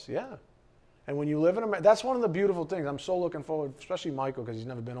most of us, yeah. And when you live in America, that's one of the beautiful things. I'm so looking forward, especially Michael, because he's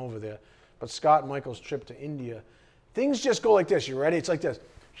never been over there. But Scott and Michael's trip to India, things just go like this. You ready? It's like this.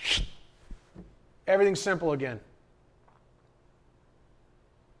 Everything's simple again.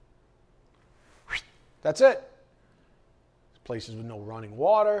 That's it. Places with no running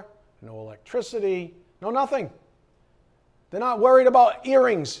water, no electricity, no nothing. They're not worried about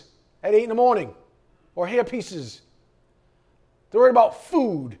earrings at 8 in the morning or hair pieces. They're worried about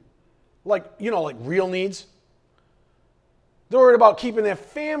food, like real needs. They're worried about keeping their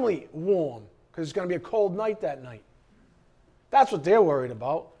family warm because it's going to be a cold night that night. That's what they're worried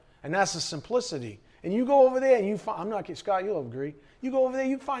about, and that's the simplicity. And you go over there and you find, I'm not kidding, Scott, you'll agree. You go over there,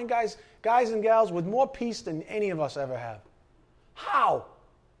 you find guys and gals with more peace than any of us ever have. How?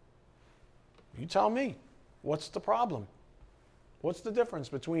 You tell me. What's the problem? What's the difference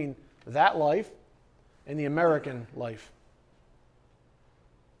between that life and the American life?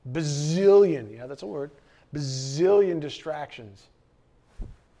 Bazillion, yeah, that's a word. Bazillion distractions.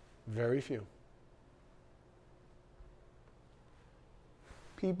 Very few.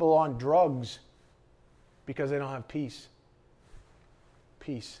 People on drugs because they don't have peace.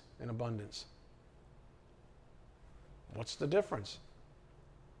 Peace in abundance. What's the difference?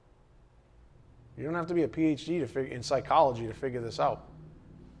 You don't have to be a PhD in psychology to figure this out.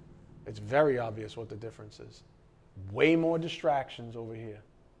 It's very obvious what the difference is. Way more distractions over here.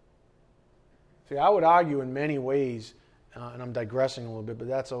 See, I would argue in many ways, and I'm digressing a little bit, but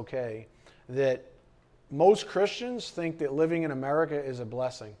that's okay, that most Christians think that living in America is a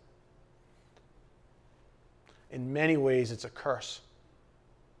blessing. In many ways, it's a curse.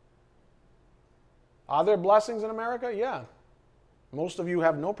 Are there blessings in America? Yeah. Most of you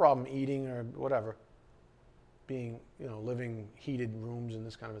have no problem eating or whatever, being, living heated rooms and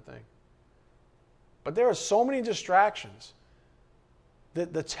this kind of a thing. But there are so many distractions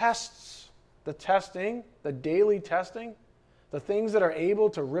that the tests, the testing, the daily testing, the things that are able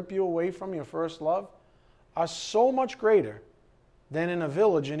to rip you away from your first love are so much greater than in a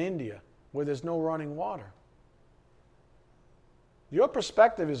village in India where there's no running water. Your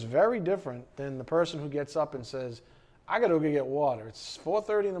perspective is very different than the person who gets up and says, I got to go get water. It's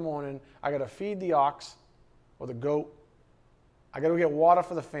 4:30 in the morning. I got to feed the ox or the goat. I got to go get water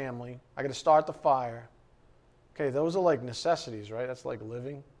for the family. I got to start the fire. Okay, those are like necessities, right? That's like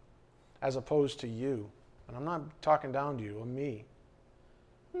living, as opposed to you. And I'm not talking down to you or me.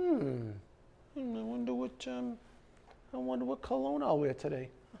 I wonder what cologne I'll wear today.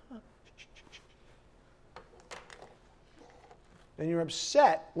 And you're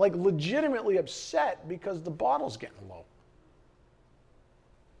upset, like legitimately upset, because the bottle's getting low.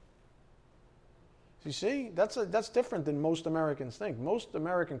 You see, that's different than most Americans think. Most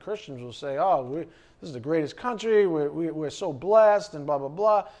American Christians will say, this is the greatest country, we're so blessed, and blah, blah,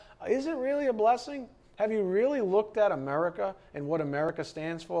 blah. Is it really a blessing? Have you really looked at America and what America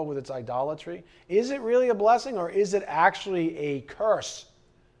stands for with its idolatry? Is it really a blessing, or is it actually a curse?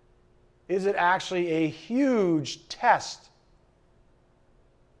 Is it actually a huge test?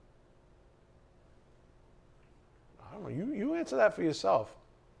 I don't know. You answer that for yourself.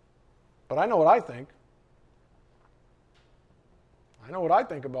 But I know what I think. I know what I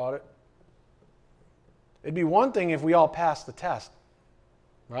think about it. It'd be one thing if we all passed the test,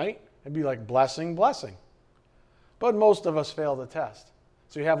 right? It'd be like blessing, blessing. But most of us fail the test.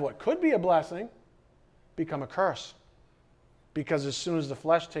 So you have what could be a blessing become a curse. Because as soon as the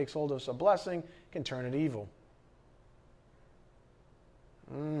flesh takes hold of us, a blessing it can turn it evil.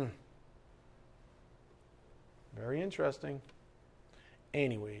 Very interesting.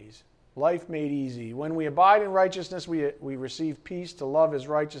 Anyways, life made easy. When we abide in righteousness, we receive peace. To love is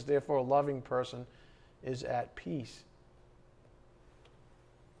righteous, therefore a loving person is at peace.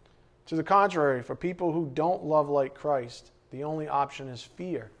 To the contrary, for people who don't love like Christ, the only option is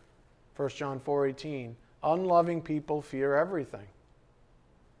fear. 1 John 4:18. Unloving people fear everything.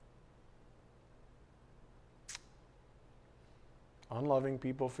 Unloving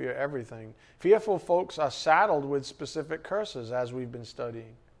people fear everything. Fearful folks are saddled with specific curses, as we've been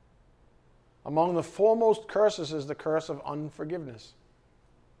studying. Among the foremost curses is the curse of unforgiveness.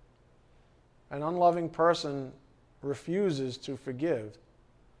 An unloving person refuses to forgive.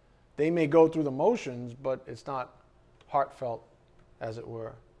 They may go through the motions, but it's not heartfelt, as it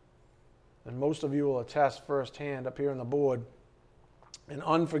were. And most of you will attest firsthand up here on the board, an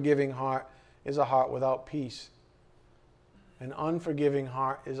unforgiving heart is a heart without peace. An unforgiving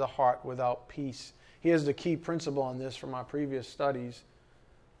heart is a heart without peace. Here's the key principle on this from our previous studies.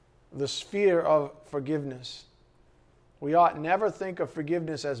 The sphere of forgiveness. We ought never think of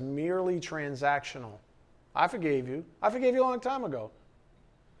forgiveness as merely transactional. I forgave you. I forgave you a long time ago.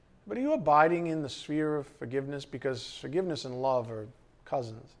 But are you abiding in the sphere of forgiveness? Because forgiveness and love are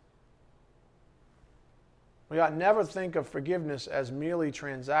cousins. We ought never think of forgiveness as merely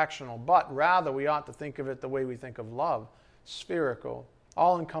transactional, but rather we ought to think of it the way we think of love, spherical,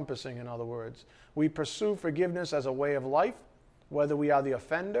 all-encompassing, in other words. We pursue forgiveness as a way of life, whether we are the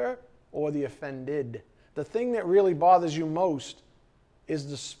offender or the offended. The thing that really bothers you most is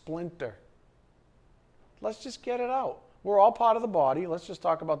the splinter. Let's just get it out. We're all part of the body. Let's just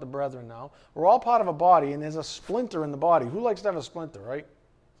talk about the brethren now. We're all part of a body, and there's a splinter in the body. Who likes to have a splinter, right?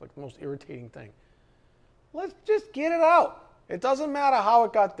 It's like the most irritating thing. Let's just get it out. It doesn't matter how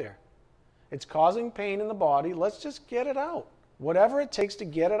it got there. It's causing pain in the body. Let's just get it out. Whatever it takes to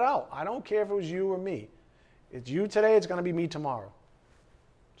get it out. I don't care if it was you or me. It's you today, it's going to be me tomorrow.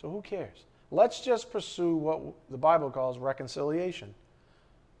 So who cares? Let's just pursue what the Bible calls reconciliation.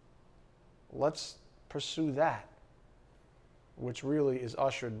 Let's pursue that, which really is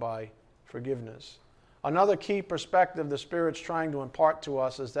ushered by forgiveness. Another key perspective the Spirit's trying to impart to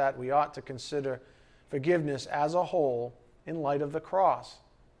us is that we ought to consider forgiveness as a whole in light of the cross.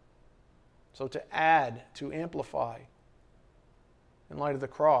 So to add, to amplify, in light of the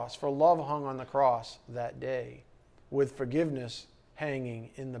cross. For love hung on the cross that day, with forgiveness hanging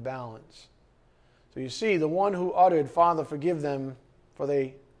in the balance. So you see, the one who uttered, "Father, forgive them, for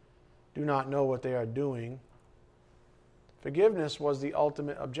they do not know what they are doing," forgiveness was the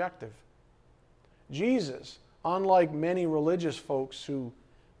ultimate objective. Jesus, unlike many religious folks who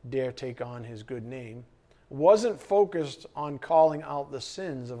dare take on his good name, wasn't focused on calling out the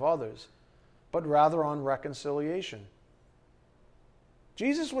sins of others, but rather on reconciliation.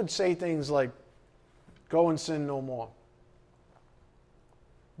 Jesus would say things like, "Go and sin no more."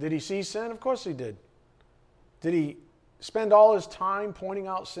 Did he see sin? Of course he did. Did he spend all his time pointing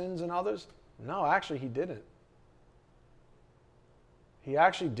out sins in others? No, actually he didn't. He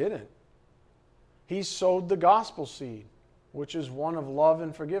actually didn't. He sowed the gospel seed, which is one of love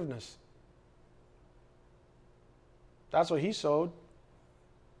and forgiveness. That's what he sowed.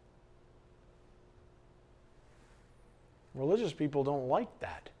 Religious people don't like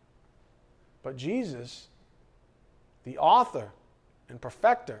that. But Jesus, the author and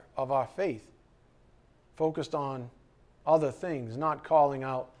perfecter of our faith, focused on other things, not calling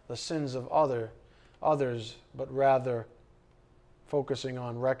out the sins of others, but rather focusing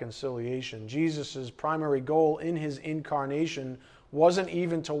on reconciliation. Jesus' primary goal in his incarnation wasn't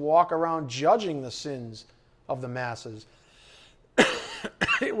even to walk around judging the sins of the masses.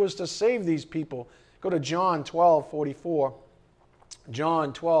 It was to save these people. Go to John 12:44.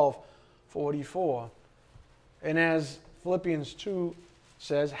 John 12:44. And as Philippians 2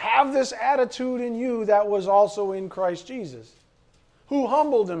 says, "Have this attitude in you that was also in Christ Jesus, who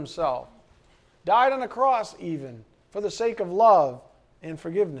humbled himself, died on the cross even, for the sake of love and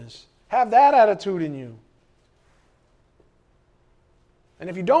forgiveness." Have that attitude in you. And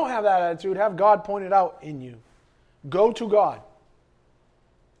if you don't have that attitude, have God point it out in you. Go to God.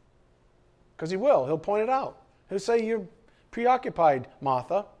 Because he will. He'll point it out. He'll say, "You're preoccupied,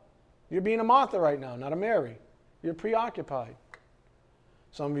 Martha. You're being a Martha right now, not a Mary. You're preoccupied."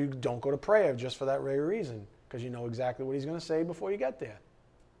 Some of you don't go to prayer just for that very reason, because you know exactly what he's going to say before you get there.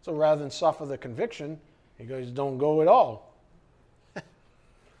 So rather than suffer the conviction, he goes, "Don't go at all."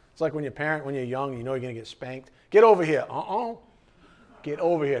 It's like when you're young, you know you're going to get spanked. "Get over here." Get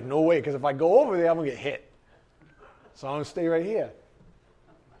over here. No way, because if I go over there, I'm going to get hit. So I'm going to stay right here.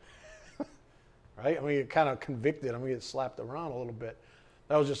 Right? I'm going to get kind of convicted. I'm going to get slapped around a little bit.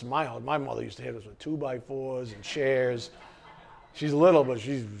 That was just my mother used to hit us with 2x4s and chairs. She's little, but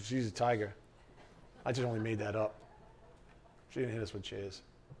she's a tiger. I just only made that up. She didn't hit us with chairs.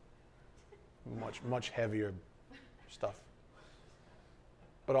 Much heavier stuff.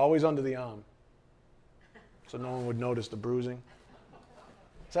 But always under the arm, so no one would notice the bruising.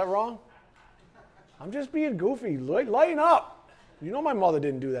 Is that wrong? I'm just being goofy. Lighten up. You know my mother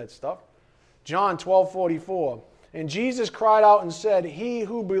didn't do that stuff. John 12:44. And Jesus cried out and said, "He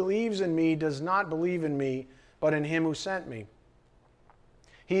who believes in me does not believe in me, but in him who sent me.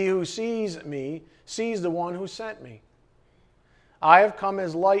 He who sees me sees the one who sent me. I have come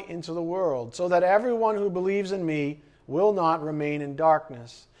as light into the world, so that everyone who believes in me will not remain in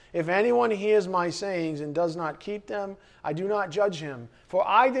darkness. If anyone hears my sayings and does not keep them, I do not judge him. For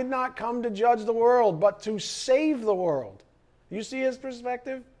I did not come to judge the world, but to save the world." You see his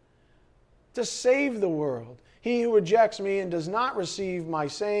perspective? To save the world. He who rejects me and does not receive my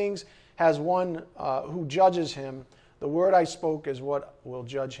sayings has one who judges him. The word I spoke is what will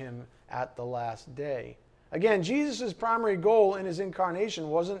judge him at the last day. Again, Jesus' primary goal in his incarnation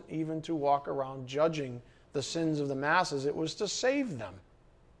wasn't even to walk around judging the sins of the masses. It was to save them.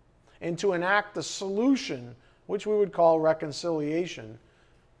 and to enact the solution, which we would call reconciliation,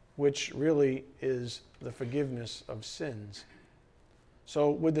 which really is the forgiveness of sins. So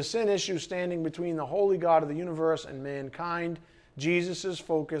with the sin issue standing between the holy God of the universe and mankind, Jesus'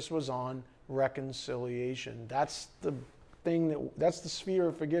 focus was on reconciliation. That's the that's the sphere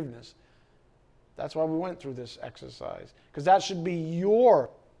of forgiveness. That's why we went through this exercise. Because that should be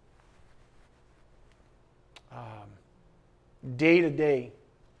your day-to-day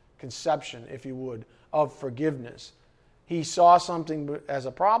conception, if you would, of forgiveness. He saw something as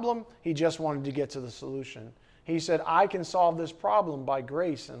a problem. He just wanted to get to the solution. He said, I can solve this problem by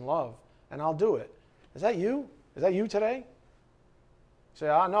grace and love, and I'll do it. Is that you? Is that you today? You say,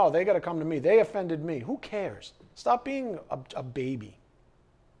 no, they got to come to me. They offended me. Who cares? Stop being a baby.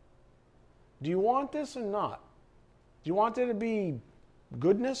 Do you want this or not? Do you want there to be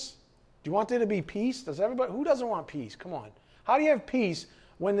goodness? Do you want there to be peace? Who doesn't want peace? Come on. How do you have peace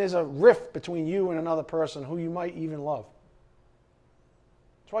when there's a rift between you and another person who you might even love?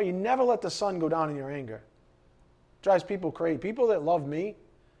 That's why you never let the sun go down in your anger. It drives people crazy. People that love me,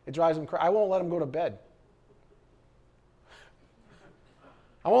 it drives them crazy. I won't let them go to bed.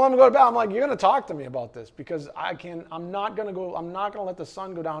 I won't let them go to bed. I'm like, you're going to talk to me about this because I'm not going to let the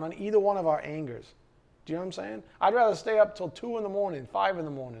sun go down on either one of our angers. Do you know what I'm saying? I'd rather stay up till 2 in the morning, 5 in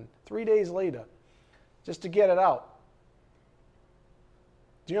the morning, 3 days later, just to get it out.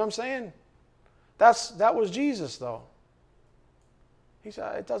 Do you know what I'm saying? That was Jesus, though. He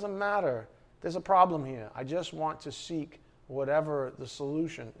said, it doesn't matter. There's a problem here. I just want to seek whatever the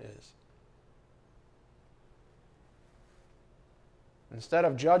solution is. Instead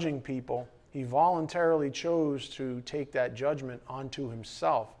of judging people, he voluntarily chose to take that judgment onto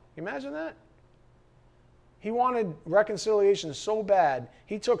himself. Imagine that. He wanted reconciliation so bad,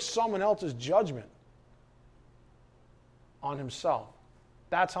 he took someone else's judgment on himself.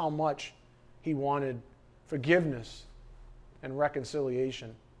 That's how much he wanted forgiveness and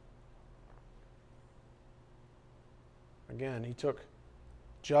reconciliation. Again, he took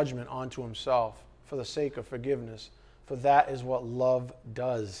judgment onto himself for the sake of forgiveness. For that is what love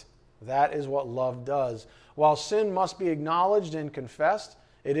does. That is what love does. While sin must be acknowledged and confessed,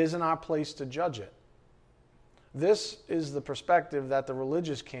 it isn't our place to judge it. This is the perspective that the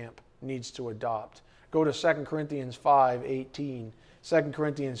religious camp needs to adopt. Go to 2 Corinthians 5:18. 2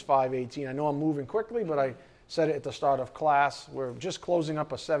 Corinthians 5:18. I know I'm moving quickly, but I said it at the start of class. We're just closing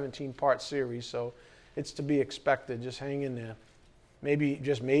up a 17-part series, so it's to be expected. Just hang in there. Maybe,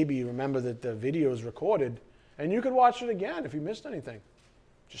 just maybe, you remember that the video is recorded, and you could watch it again if you missed anything.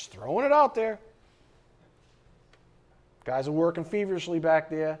 Just throwing it out there. Guys are working feverishly back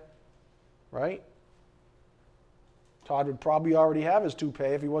there, right? Todd would probably already have his toupee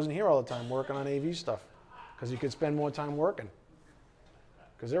if he wasn't here all the time working on AV stuff, because he could spend more time working,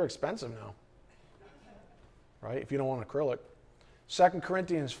 because they're expensive now, right? If you don't want acrylic. 2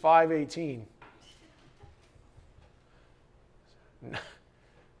 Corinthians 5:18.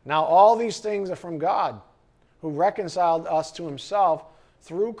 Now all these things are from God, who reconciled us to himself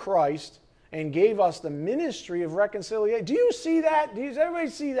through Christ and gave us the ministry of reconciliation. Do you see that? Does everybody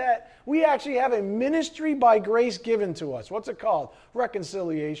see that? We actually have a ministry by grace given to us. What's it called?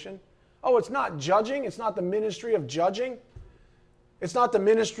 Reconciliation. Oh, it's not judging. It's not the ministry of judging. It's not the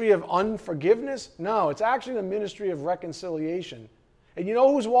ministry of unforgiveness. No, it's actually the ministry of reconciliation. And you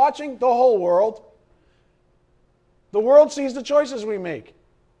know who's watching? The whole world. The world sees the choices we make.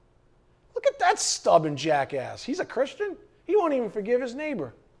 Look at that stubborn jackass. He's a Christian. He won't even forgive his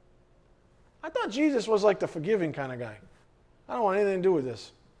neighbor. I thought Jesus was like the forgiving kind of guy. I don't want anything to do with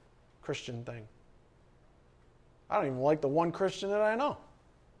this Christian thing. I don't even like the one Christian that I know.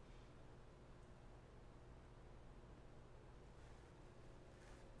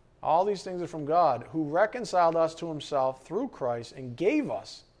 All these things are from God, who reconciled us to himself through Christ and gave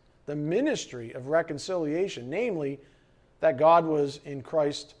us the ministry of reconciliation, namely that God was in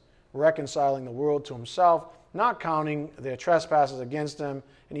Christ reconciling the world to himself, not counting their trespasses against them,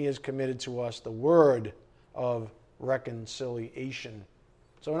 and he has committed to us the word of reconciliation.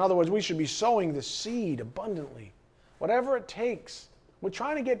 So in other words, we should be sowing the seed abundantly, whatever it takes. We're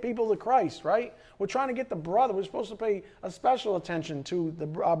trying to get people to Christ, right? We're trying to get the brother. We're supposed to pay a special attention to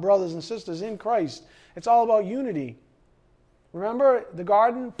our brothers and sisters in Christ. It's all about unity. Remember the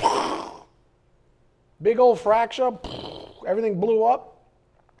garden? Big old fracture. Everything blew up.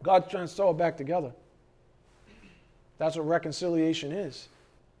 God's trying to sew it back together. That's what reconciliation is.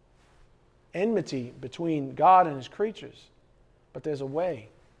 Enmity between God and his creatures. But there's a way.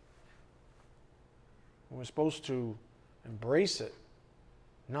 And we're supposed to embrace it,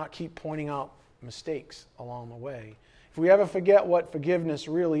 not keep pointing out mistakes along the way. If we ever forget what forgiveness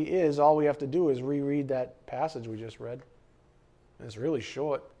really is, all we have to do is reread that passage we just read. And it's really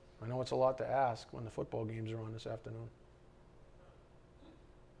short. I know it's a lot to ask when the football games are on this afternoon.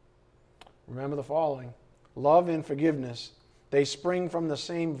 Remember the following. Love and forgiveness, they spring from the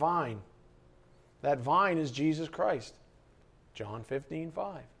same vine. That vine is Jesus Christ. John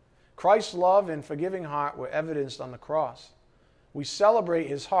 15:5. Christ's love and forgiving heart were evidenced on the cross. We celebrate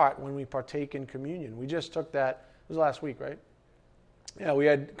his heart when we partake in communion. We just took that, it was last week, right? Yeah, we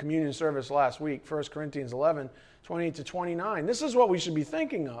had communion service last week, 1 Corinthians 11, 28 to 29. This is what we should be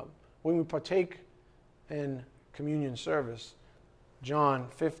thinking of when we partake in communion service. John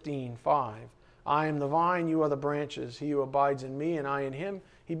 15:5. I am the vine, you are the branches. He who abides in me and I in him,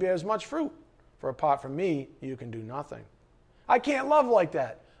 he bears much fruit. For apart from me, you can do nothing. I can't love like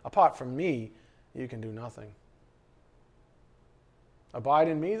that. Apart from me, you can do nothing. Abide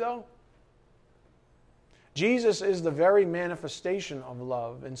in me, though? Jesus is the very manifestation of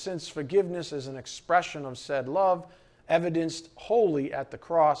love, and since forgiveness is an expression of said love, evidenced wholly at the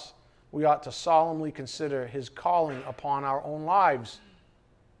cross, we ought to solemnly consider his calling upon our own lives.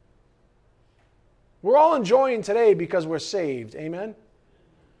 We're all enjoying today because we're saved. Amen?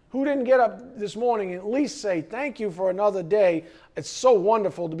 Who didn't get up this morning and at least say, thank you for another day. It's so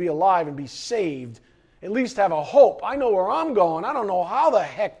wonderful to be alive and be saved. At least have a hope. I know where I'm going. I don't know how the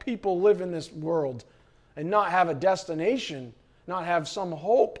heck people live in this world and not have a destination, not have some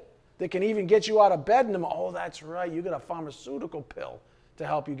hope that can even get you out of bed in the morning. Oh, that's right. You got a pharmaceutical pill to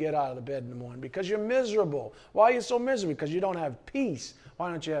help you get out of the bed in the morning because you're miserable. Why are you so miserable? Because you don't have peace. Why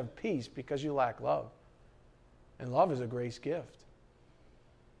don't you have peace? Because you lack love. And love is a grace gift.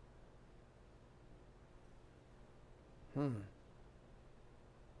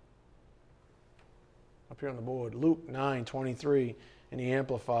 Up here on the board, Luke 9:23 in the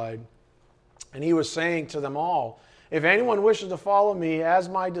Amplified. And he was saying to them all, if anyone wishes to follow me as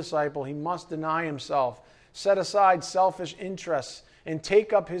my disciple, he must deny himself, set aside selfish interests, and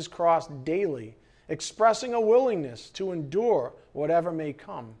take up his cross daily, expressing a willingness to endure whatever may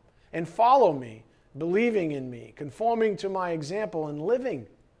come, and follow me, believing in me, conforming to my example, and living,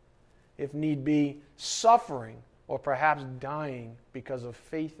 if need be, suffering, or perhaps dying because of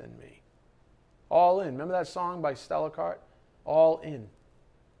faith in me. All in. Remember that song by Stella Cart? All in.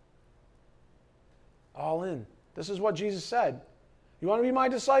 All in. This is what Jesus said. You want to be my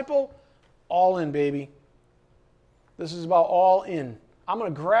disciple? All in, baby. This is about all in. I'm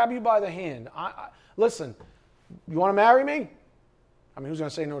going to grab you by the hand. Listen, you want to marry me? I mean, who's going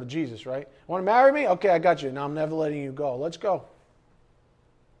to say no to Jesus, right? Want to marry me? Okay, I got you. Now I'm never letting you go. Let's go.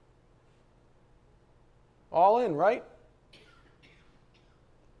 All in, right?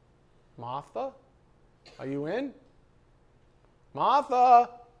 Martha, are you in? Martha!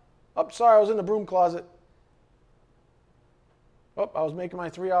 Oh, sorry, I was in the broom closet. Oh, I was making my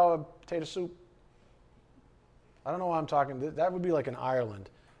 3-hour potato soup. I don't know why I'm talking. That would be like in Ireland.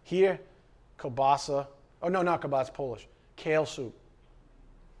 Here, kielbasa. Oh, no, not kielbasa, Polish. Kale soup.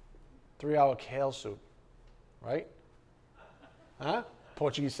 3-hour kale soup. Right? Huh?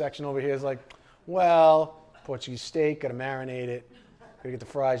 Portuguese section over here is like, well, Portuguese steak, got to marinate it. Got to get the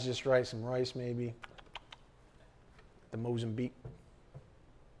fries just right, some rice maybe. The Mozambique.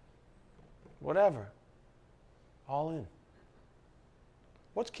 Whatever. All in.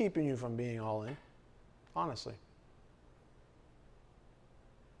 What's keeping you from being all in? Honestly.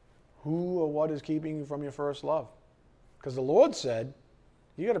 Who or what is keeping you from your first love? Because the Lord said,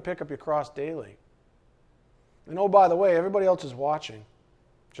 you got to pick up your cross daily. And oh, by the way, everybody else is watching.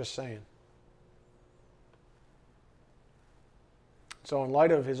 Just saying. So in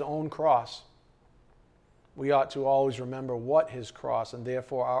light of his own cross, we ought to always remember what his cross, and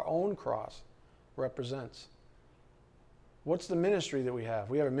therefore our own cross, represents. What's the ministry that we have?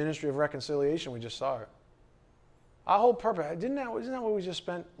 We have a ministry of reconciliation. We just saw it. Our whole purpose, isn't that what we just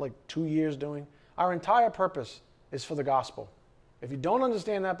spent like 2 years doing? Our entire purpose is for the gospel. If you don't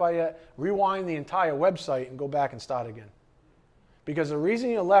understand that by yet, rewind the entire website and go back and start again. Because the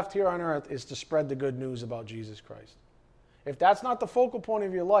reason you're left here on earth is to spread the good news about Jesus Christ. If that's not the focal point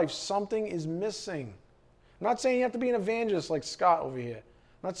of your life, something is missing. I'm not saying you have to be an evangelist like Scott over here.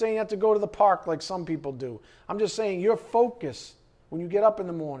 I'm not saying you have to go to the park like some people do. I'm just saying your focus when you get up in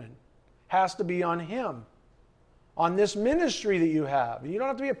the morning has to be on him, on this ministry that you have. You don't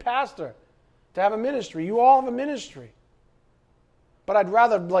have to be a pastor to have a ministry. You all have a ministry. But I'd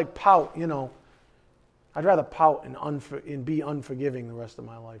rather pout, I'd rather pout and be unforgiving the rest of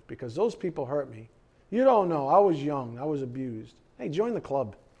my life because those people hurt me. You don't know. I was young. I was abused. Hey, join the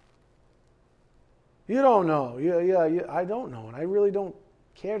club. You don't know. Yeah, I don't know, and I really don't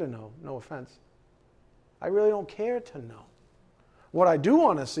care to know. No offense. I really don't care to know. What I do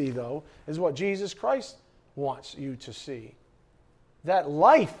want to see, though, is what Jesus Christ wants you to see. That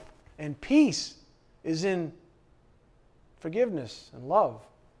life and peace is in forgiveness and love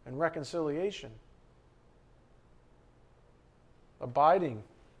and reconciliation. Abiding.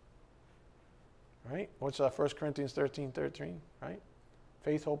 Right? What's 1 Corinthians 13:13, right?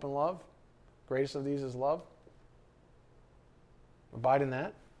 Faith, hope, and love. Greatest of these is love. Abide in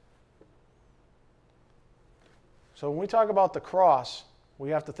that. So when we talk about the cross, we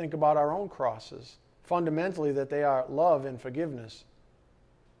have to think about our own crosses. Fundamentally, that they are love and forgiveness.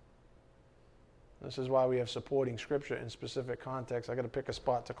 This is why we have supporting scripture in specific contexts. I've got to pick a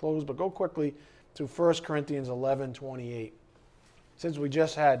spot to close, but go quickly to 1 Corinthians 11:28. Since we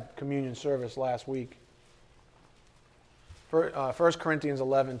just had communion service last week. 1 Corinthians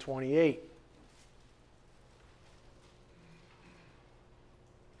 11:28.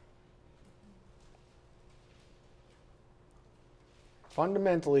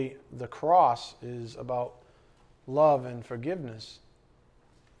 Fundamentally, the cross is about love and forgiveness.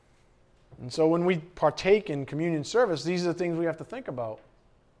 And so when we partake in communion service, these are the things we have to think about.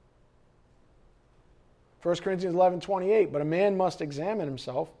 1 Corinthians 11:28, but a man must examine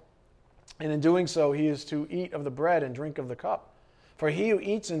himself, and in doing so he is to eat of the bread and drink of the cup. For he who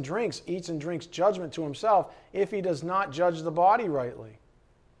eats and drinks judgment to himself if he does not judge the body rightly.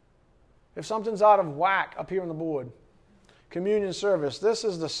 If something's out of whack up here on the board, communion service, this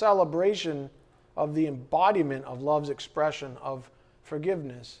is the celebration of the embodiment of love's expression of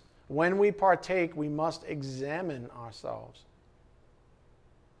forgiveness. When we partake, we must examine ourselves.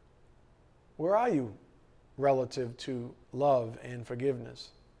 Where are you relative to love and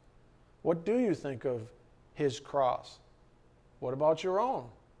forgiveness? What do you think of his cross? What about your own?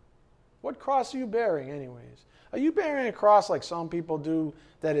 What cross are you bearing anyways? Are you bearing a cross like some people do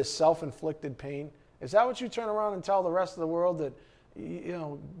that is self-inflicted pain? Is that what you turn around and tell the rest of the world, that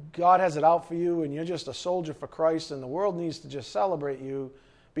God has it out for you and you're just a soldier for Christ and the world needs to just celebrate you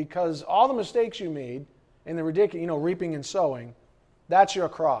because all the mistakes you made and the ridiculous, reaping and sowing, that's your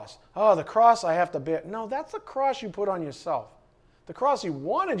cross. Oh, the cross I have to bear. No, that's the cross you put on yourself. The cross he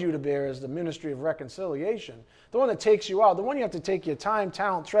wanted you to bear is the ministry of reconciliation. The one that takes you out. The one you have to take your time,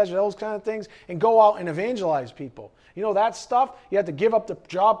 talent, treasure, those kind of things, and go out and evangelize people. That stuff, you had to give up the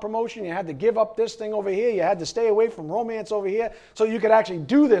job promotion, you had to give up this thing over here, you had to stay away from romance over here, so you could actually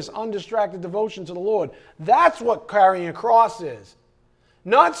do this undistracted devotion to the Lord. That's what carrying a cross is.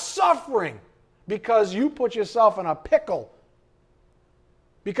 Not suffering because you put yourself in a pickle,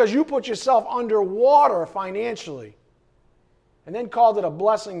 because you put yourself underwater financially, and then called it a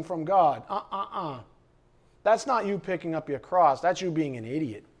blessing from God. That's not you picking up your cross. That's you being an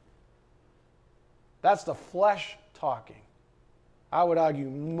idiot. That's the flesh talking. I would argue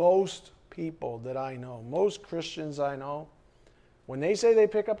most people that I know, most Christians I know, when they say they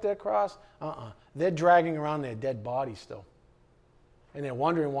pick up their cross, they're dragging around their dead body still. And they're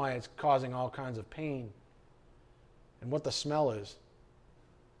wondering why it's causing all kinds of pain and what the smell is.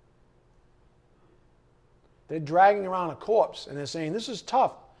 They're dragging around a corpse and they're saying, this is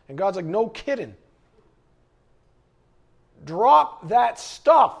tough. And God's like, no kidding. Drop that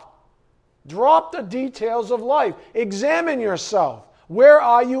stuff. Drop the details of life. Examine yourself. Where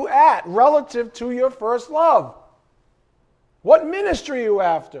are you at relative to your first love? What ministry are you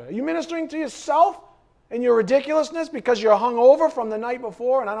after? Are you ministering to yourself and your ridiculousness because you're hungover from the night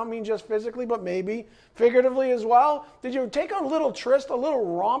before? And I don't mean just physically, but maybe figuratively as well. Did you take a little tryst, a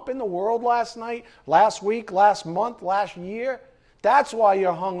little romp in the world last night, last week, last month, last year? That's why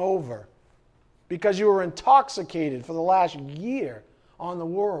you're hungover. Because you were intoxicated for the last year on the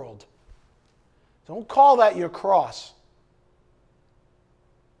world. Don't call that your cross.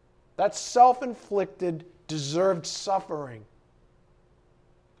 That's self-inflicted, deserved suffering.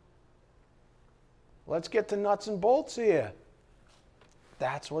 Let's get to nuts and bolts here.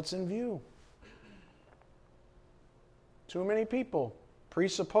 That's what's in view. Too many people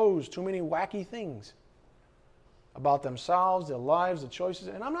presuppose too many wacky things about themselves, their lives, their choices.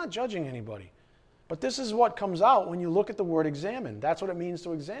 And I'm not judging anybody. But this is what comes out when you look at the word examine. That's what it means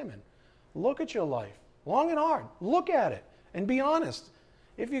to examine. Look at your life, long and hard. Look at it and be honest.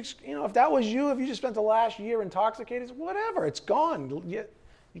 If if that was you, if you just spent the last year intoxicated, whatever, it's gone.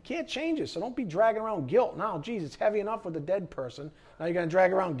 You can't change it, so don't be dragging around guilt. Now, geez, it's heavy enough with a dead person. Now you're going to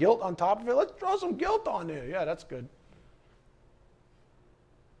drag around guilt on top of it? Let's throw some guilt on there. Yeah, that's good.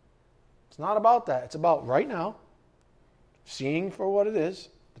 It's not about that. It's about right now, seeing for what it is,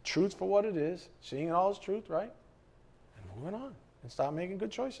 the truth for what it is, seeing it all as truth, right? And moving on. And stop making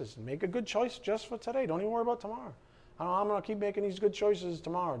good choices. Make a good choice just for today. Don't even worry about tomorrow. I'm going to keep making these good choices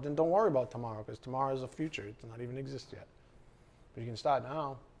tomorrow. Then don't worry about tomorrow, because tomorrow is a future. It does not even exist yet. But you can start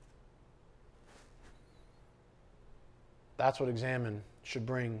now. That's what examine should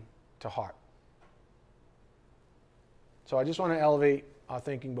bring to heart. So I just want to elevate our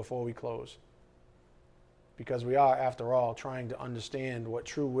thinking before we close. Because we are, after all, trying to understand what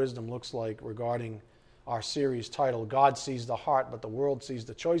true wisdom looks like regarding our series title, God Sees the Heart, but the World Sees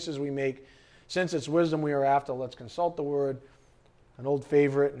the Choices We Make. Since it's wisdom we are after, let's consult the Word. An old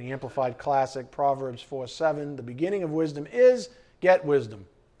favorite and the Amplified Classic, Proverbs 4:7. The beginning of wisdom is get wisdom,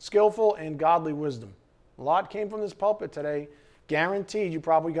 skillful and godly wisdom. A lot came from this pulpit today. Guaranteed you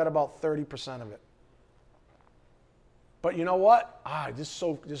probably got about 30% of it. But you know what? This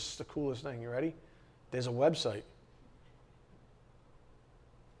is the coolest thing. You ready? There's a website.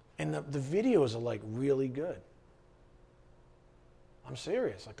 And the videos are like really good. I'm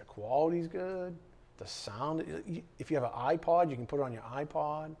serious. Like the quality's good. The sound. If you have an iPod, you can put it on your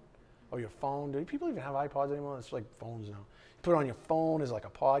iPod or your phone. Do people even have iPods anymore? It's like phones now. You put it on your phone as like a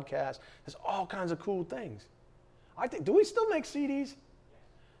podcast. There's all kinds of cool things. I think. Do we still make CDs?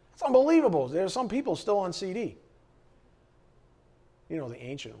 It's unbelievable. There's some people still on CD. You know, the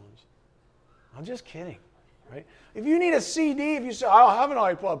ancient ones. I'm just kidding, right? If you need a CD, if you say, I don't have an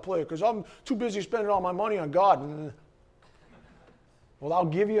iPod player because I'm too busy spending all my money on God. Well, I'll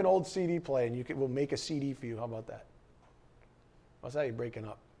give you an old CD player and we'll make a CD for you. How about that? What's that? You're breaking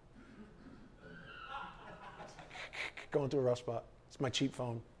up. Going through a rough spot. It's my cheap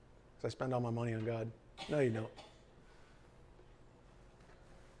phone because I spend all my money on God. No, you don't.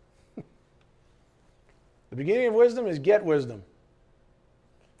 The beginning of wisdom is get wisdom.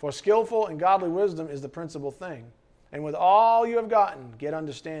 For skillful and godly wisdom is the principal thing. And with all you have gotten, get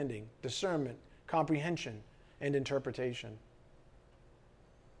understanding, discernment, comprehension, and interpretation.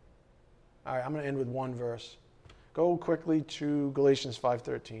 All right, I'm going to end with one verse. Go quickly to Galatians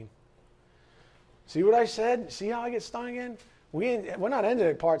 5:13. See what I said? See how I get stung again? We're not ended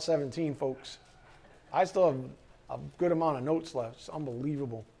at part 17, folks. I still have a good amount of notes left. It's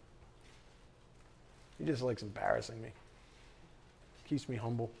unbelievable. He just likes embarrassing me. Keeps me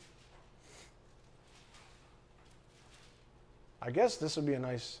humble. I guess this would be a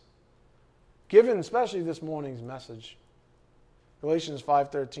nice, given especially this morning's message. Galatians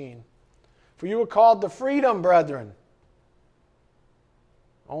 5:13. For you were called to freedom, brethren.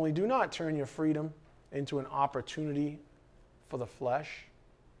 Only do not turn your freedom into an opportunity for the flesh,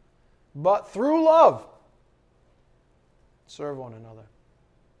 but through love, serve one another.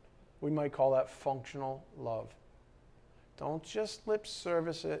 We might call that functional love. Don't just lip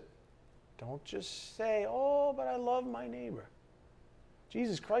service it. Don't just say, oh, but I love my neighbor.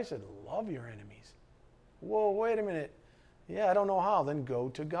 Jesus Christ said, love your enemies. Whoa, wait a minute. Yeah, I don't know how. Then go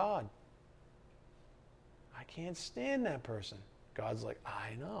to God. I can't stand that person. God's like,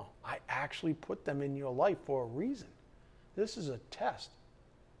 I know. I actually put them in your life for a reason. This is a test.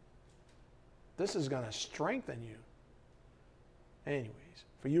 This is going to strengthen you. Anyways,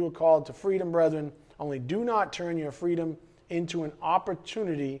 for you are called to freedom, brethren. Only do not turn your freedom into an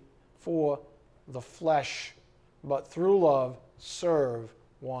opportunity for the flesh, but through love serve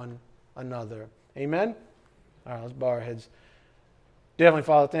one another. Amen? All right, let's bow our heads. Dear Heavenly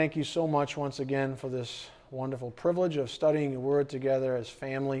Father, thank you so much once again for this wonderful privilege of studying your word together as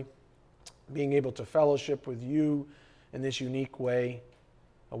family, being able to fellowship with you in this unique way,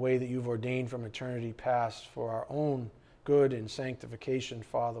 a way that you've ordained from eternity past for our own good and sanctification,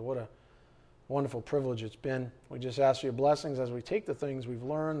 Father. What a wonderful privilege it's been. We just ask for your blessings as we take the things we've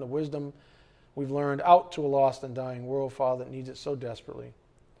learned, the wisdom we've learned out to a lost and dying world, Father, that needs it so desperately.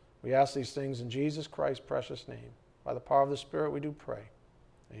 We ask these things in Jesus Christ's precious name. By the power of the Spirit we do pray.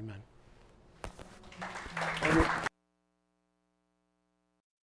 Amen. Thank you.